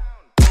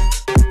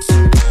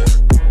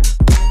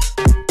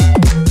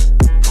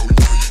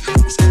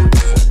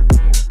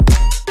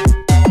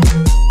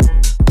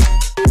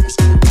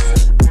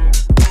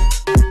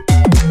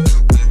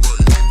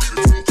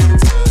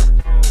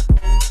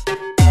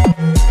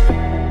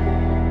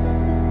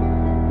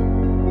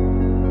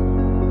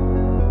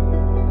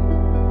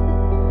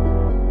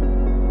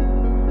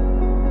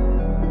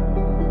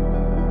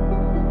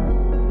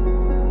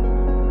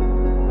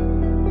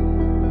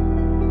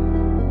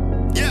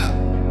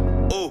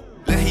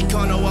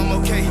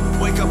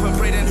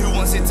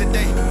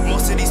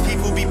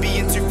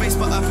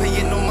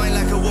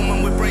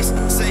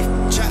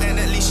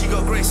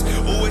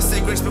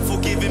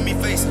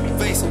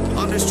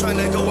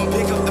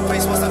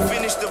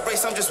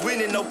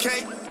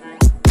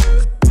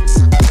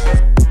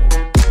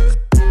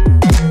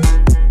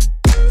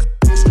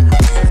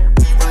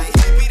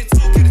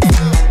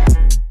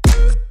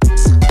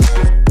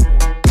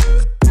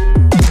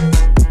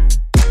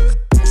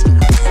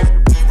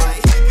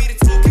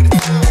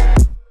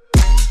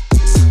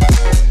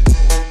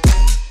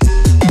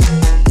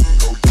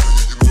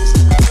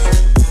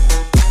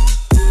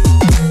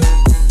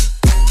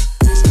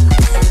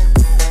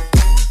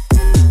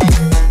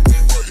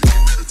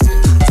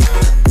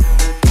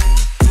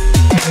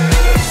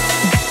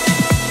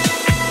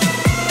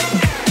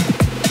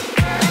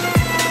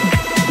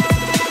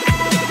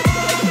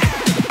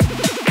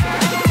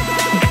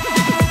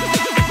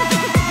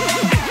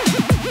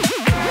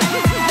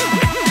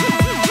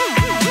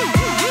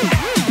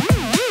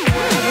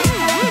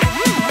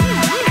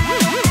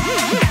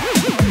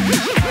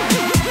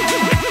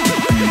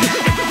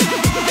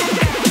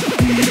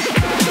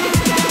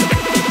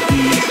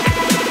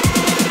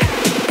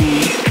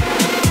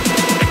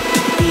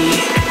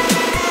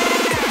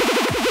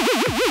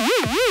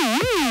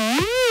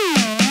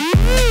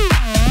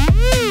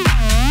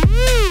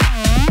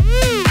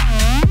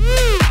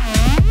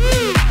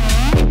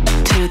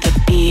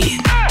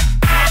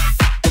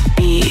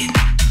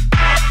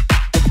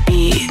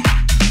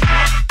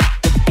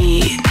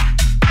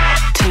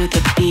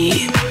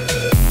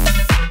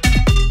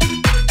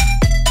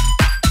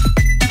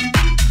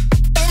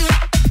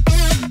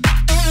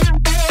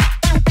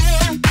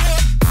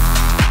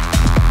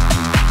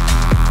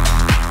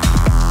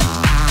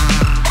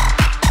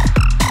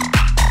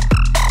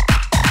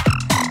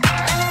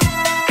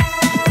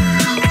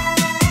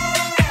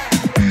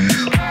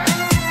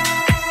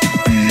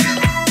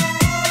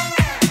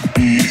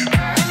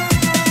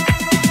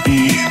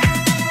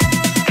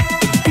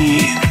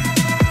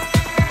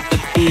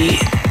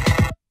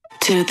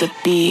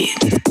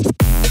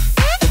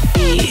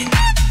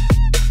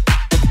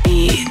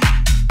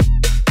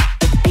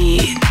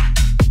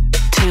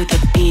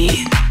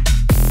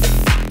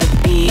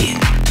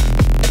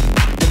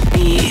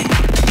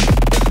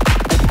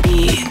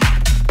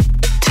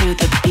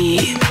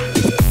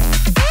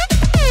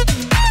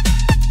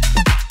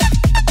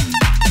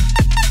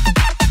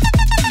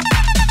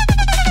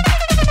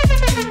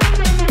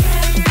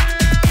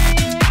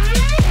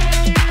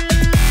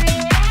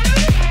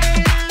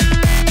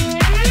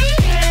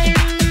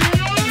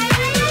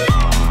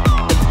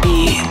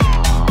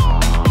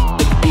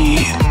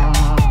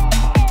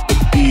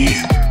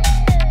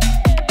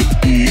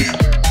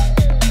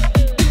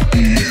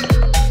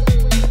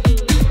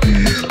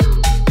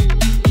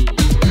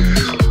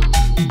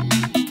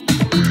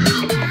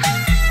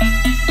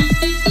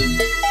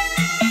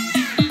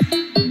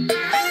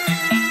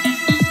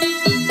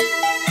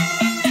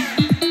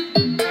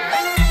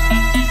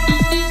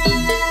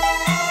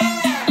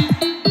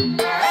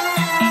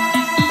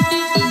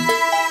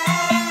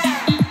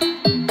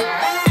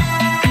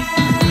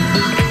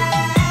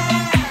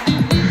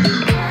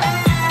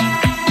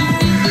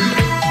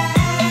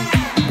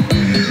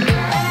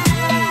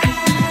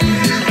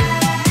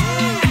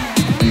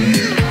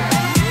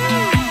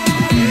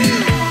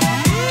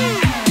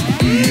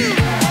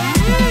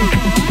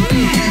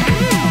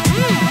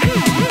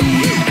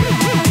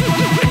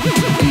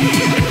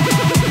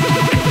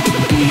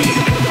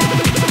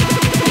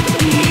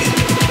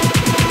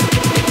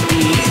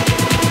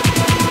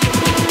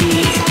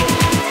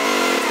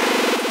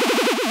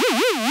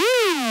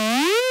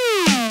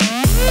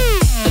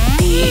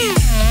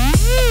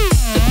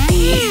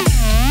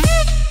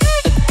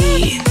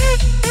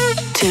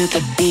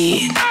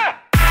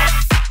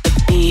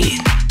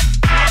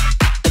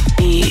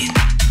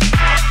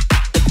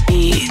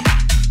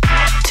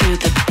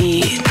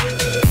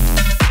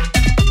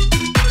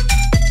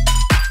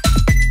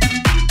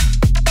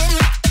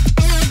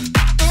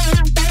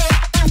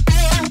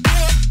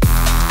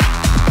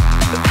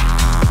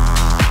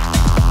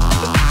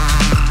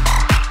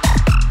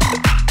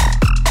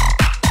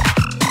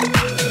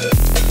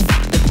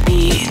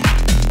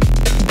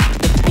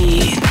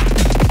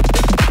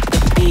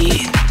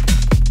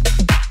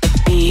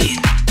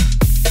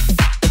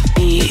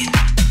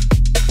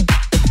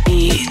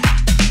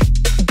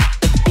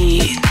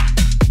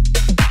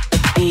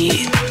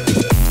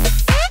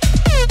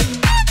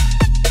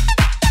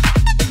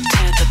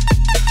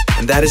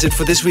 that is it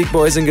for this week,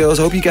 boys and girls.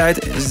 Hope you guys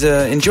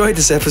enjoyed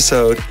this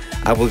episode.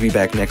 I will be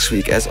back next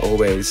week, as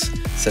always,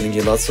 sending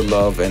you lots of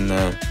love and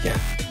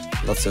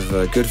lots of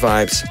good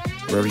vibes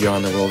wherever you are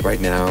in the world right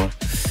now.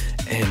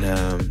 And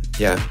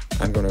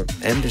I'm gonna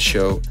end the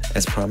show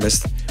as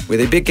promised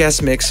with a big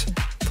guest mix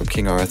from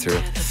King Arthur.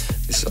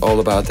 This is all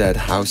about that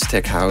house,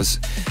 tech house,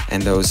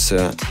 and those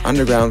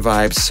underground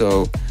vibes.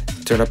 So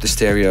turn up the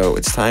stereo.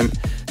 It's time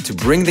to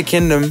bring the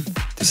kingdom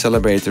to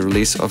celebrate the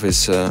release of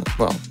his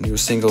new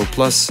single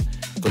plus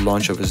the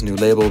launch of his new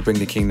label, Bring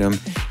the Kingdom.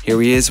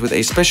 Here he is with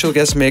a special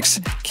guest mix,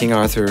 King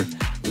Arthur.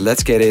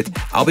 Let's get it.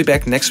 I'll be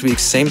back next week,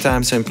 same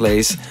time, same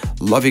place.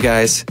 Love you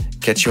guys.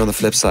 Catch you on the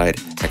flip side.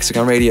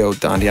 Hexagon Radio,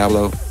 Don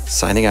Diablo,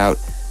 signing out.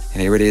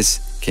 And here it is,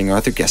 King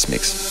Arthur guest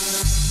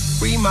mix.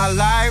 Free my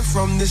life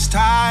from this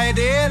tight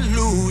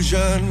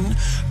illusion.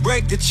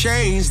 Break the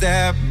chains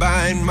that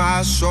bind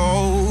my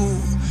soul.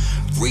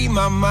 Free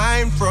my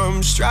mind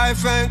from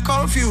strife and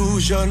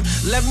confusion.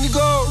 Let me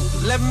go,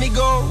 let me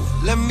go,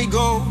 let me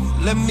go,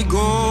 let me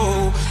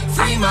go.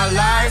 Free my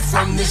life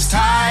from this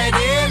tight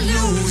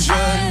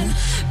illusion.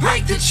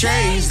 Break the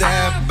chains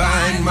that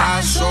bind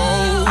my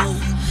soul.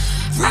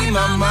 Free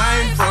my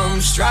mind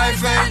from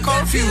strife and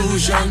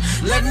confusion.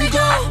 Let me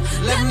go,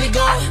 let me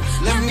go,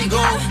 let me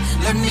go,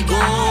 let me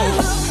go.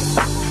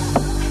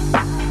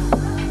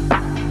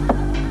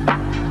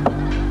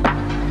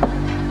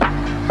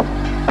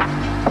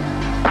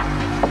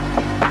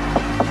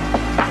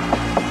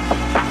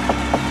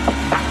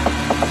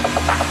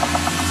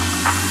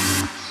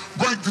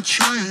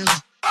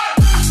 Chains.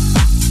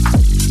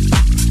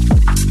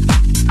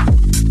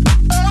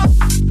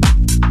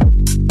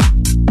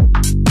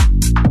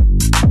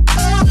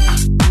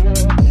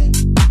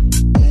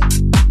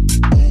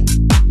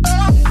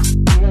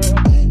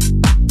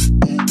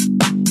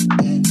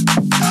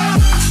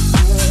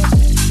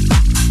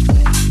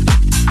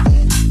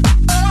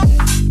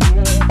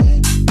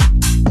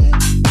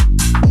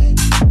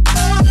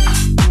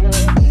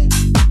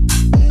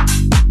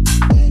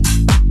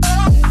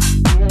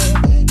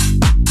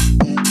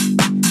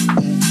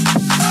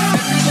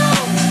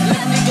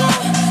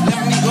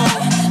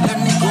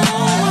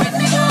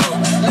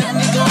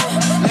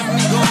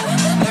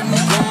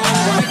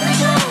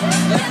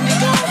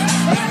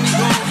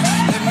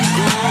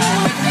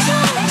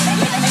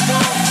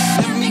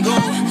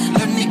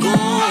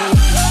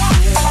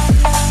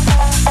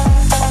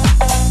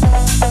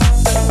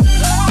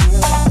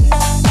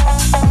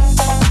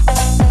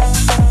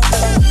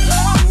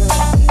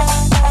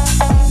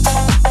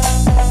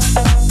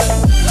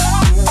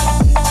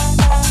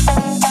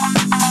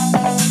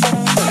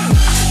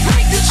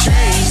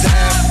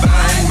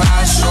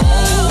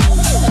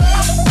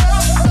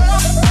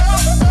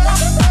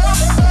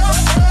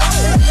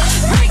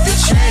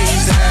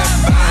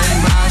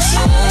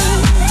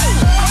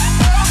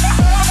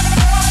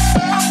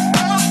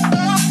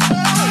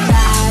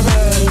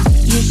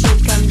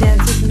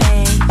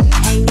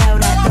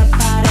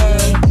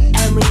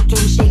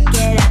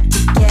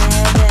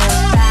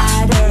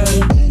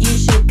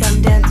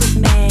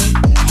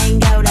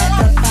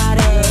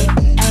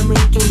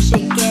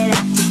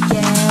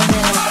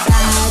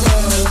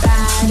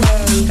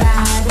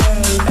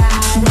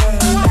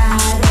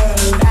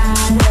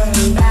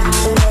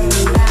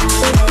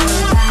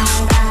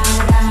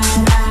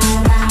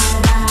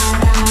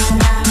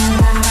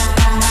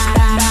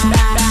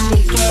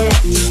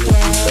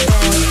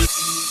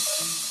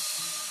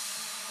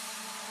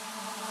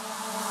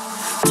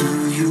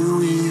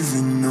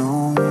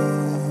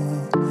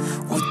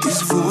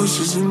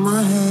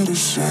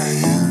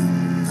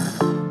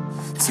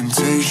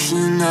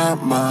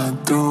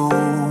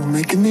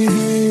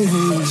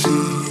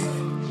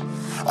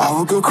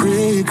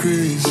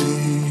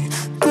 Crazy,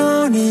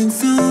 burning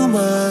through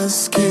my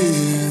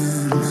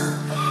skin.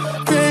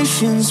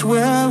 Patience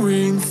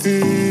wearing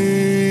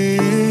thin.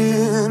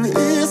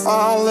 If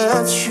I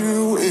let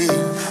you in,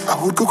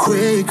 I would go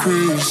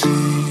crazy,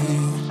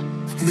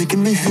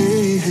 making me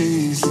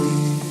hazy.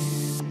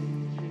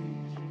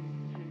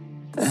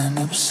 And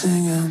I'm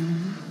singing.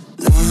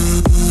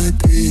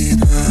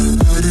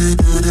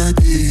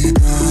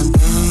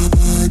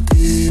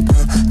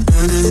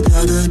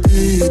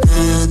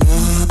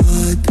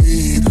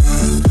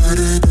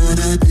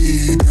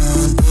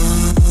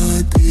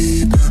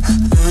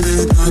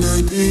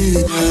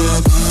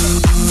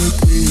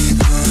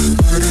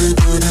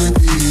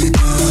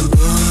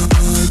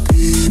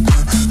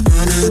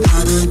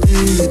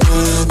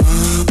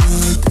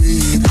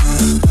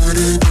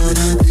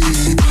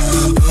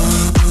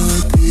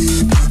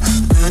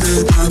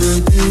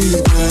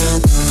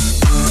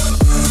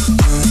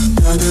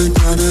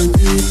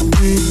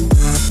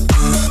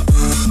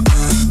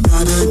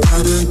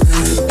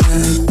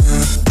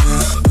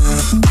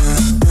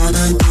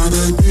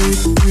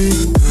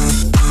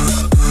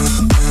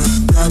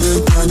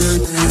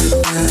 Gotta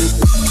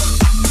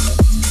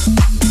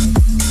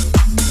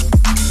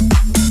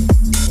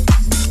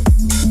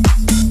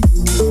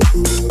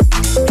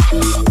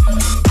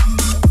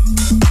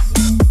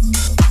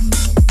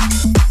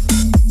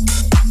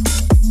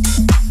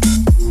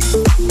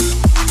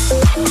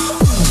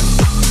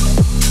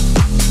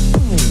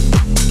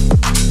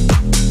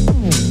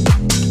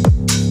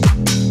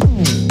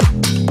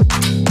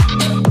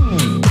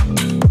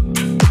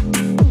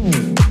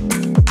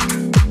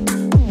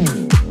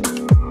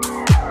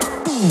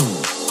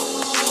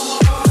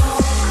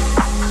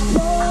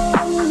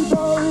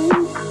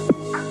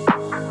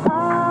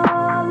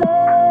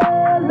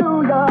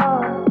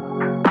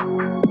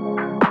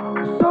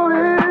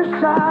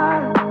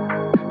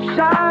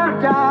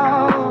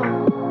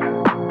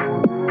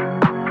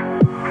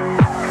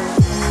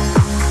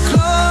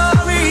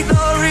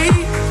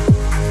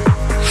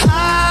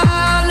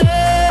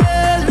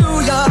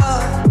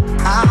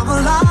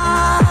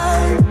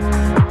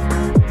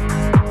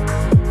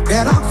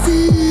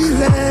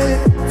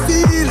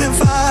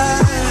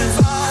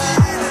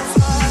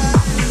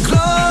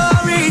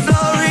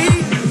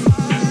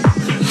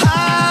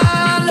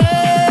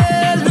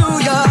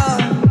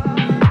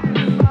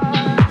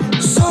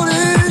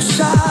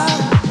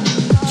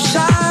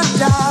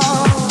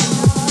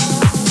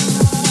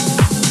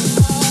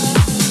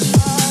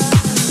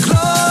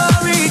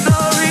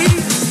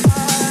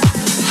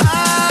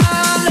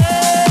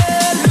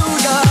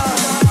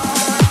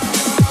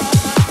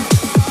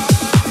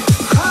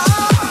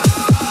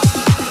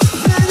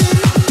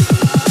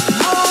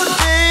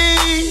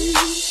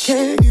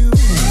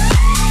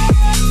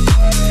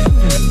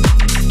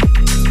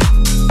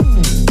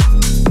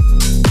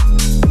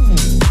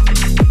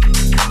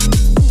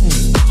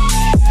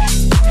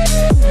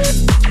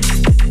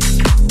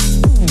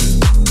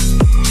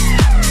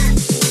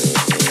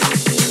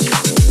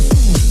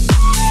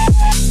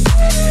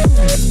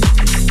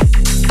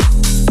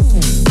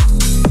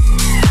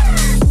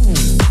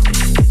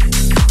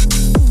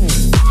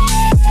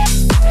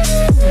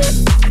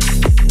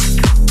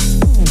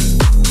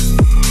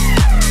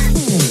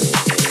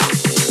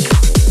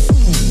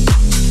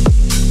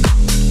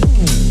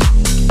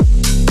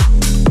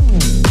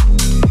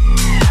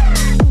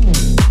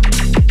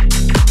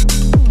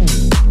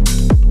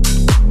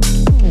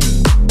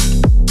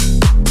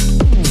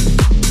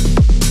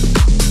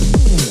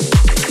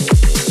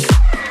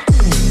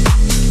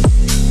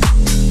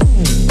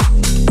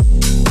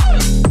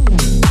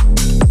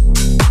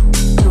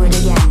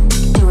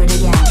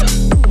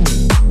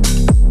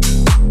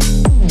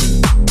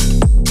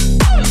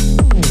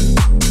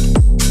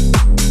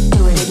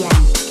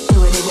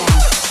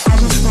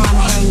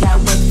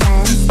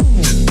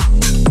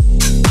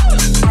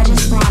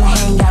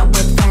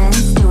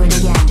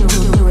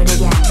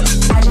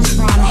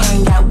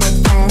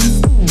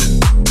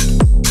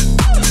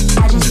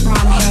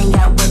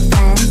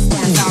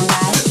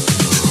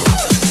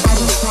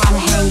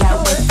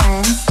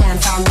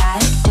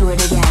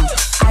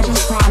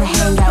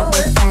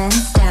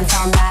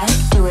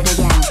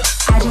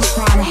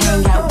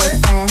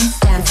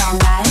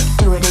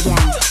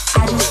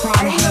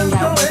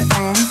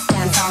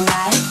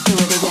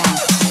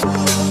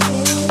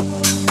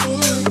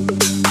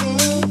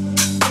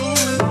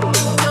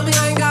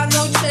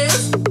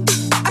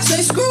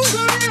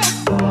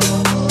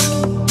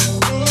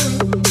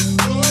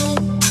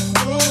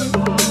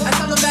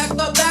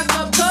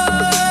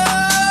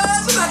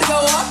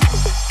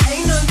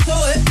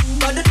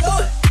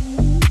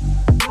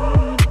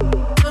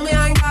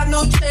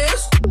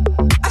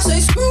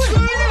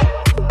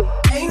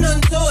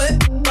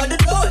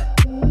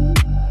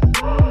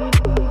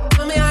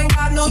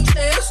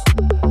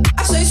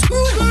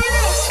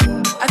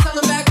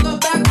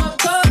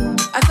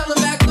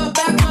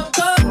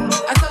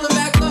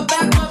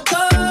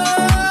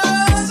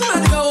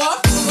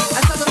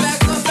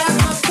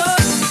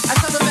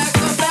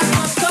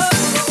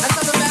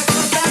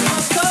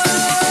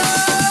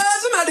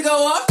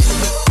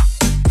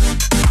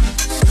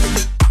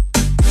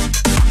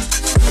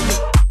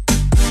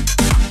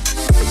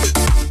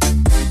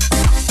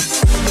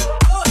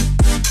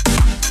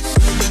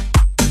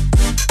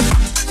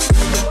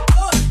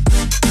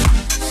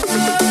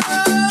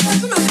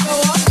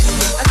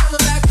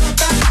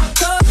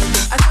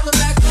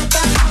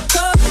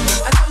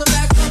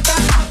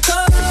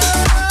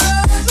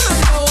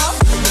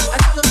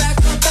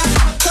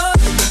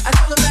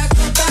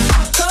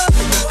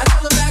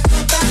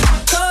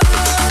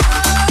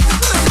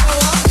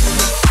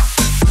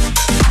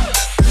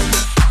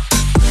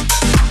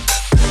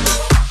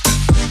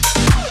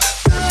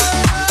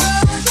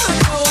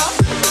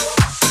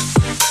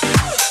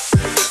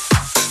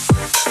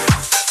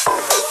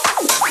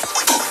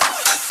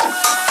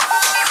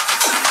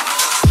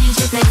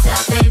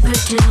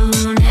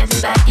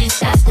Everybody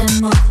starts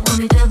to move. When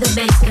we feel the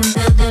bass, can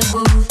feel the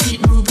groove.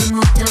 Keep moving,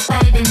 move till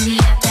right in the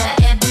afternoon.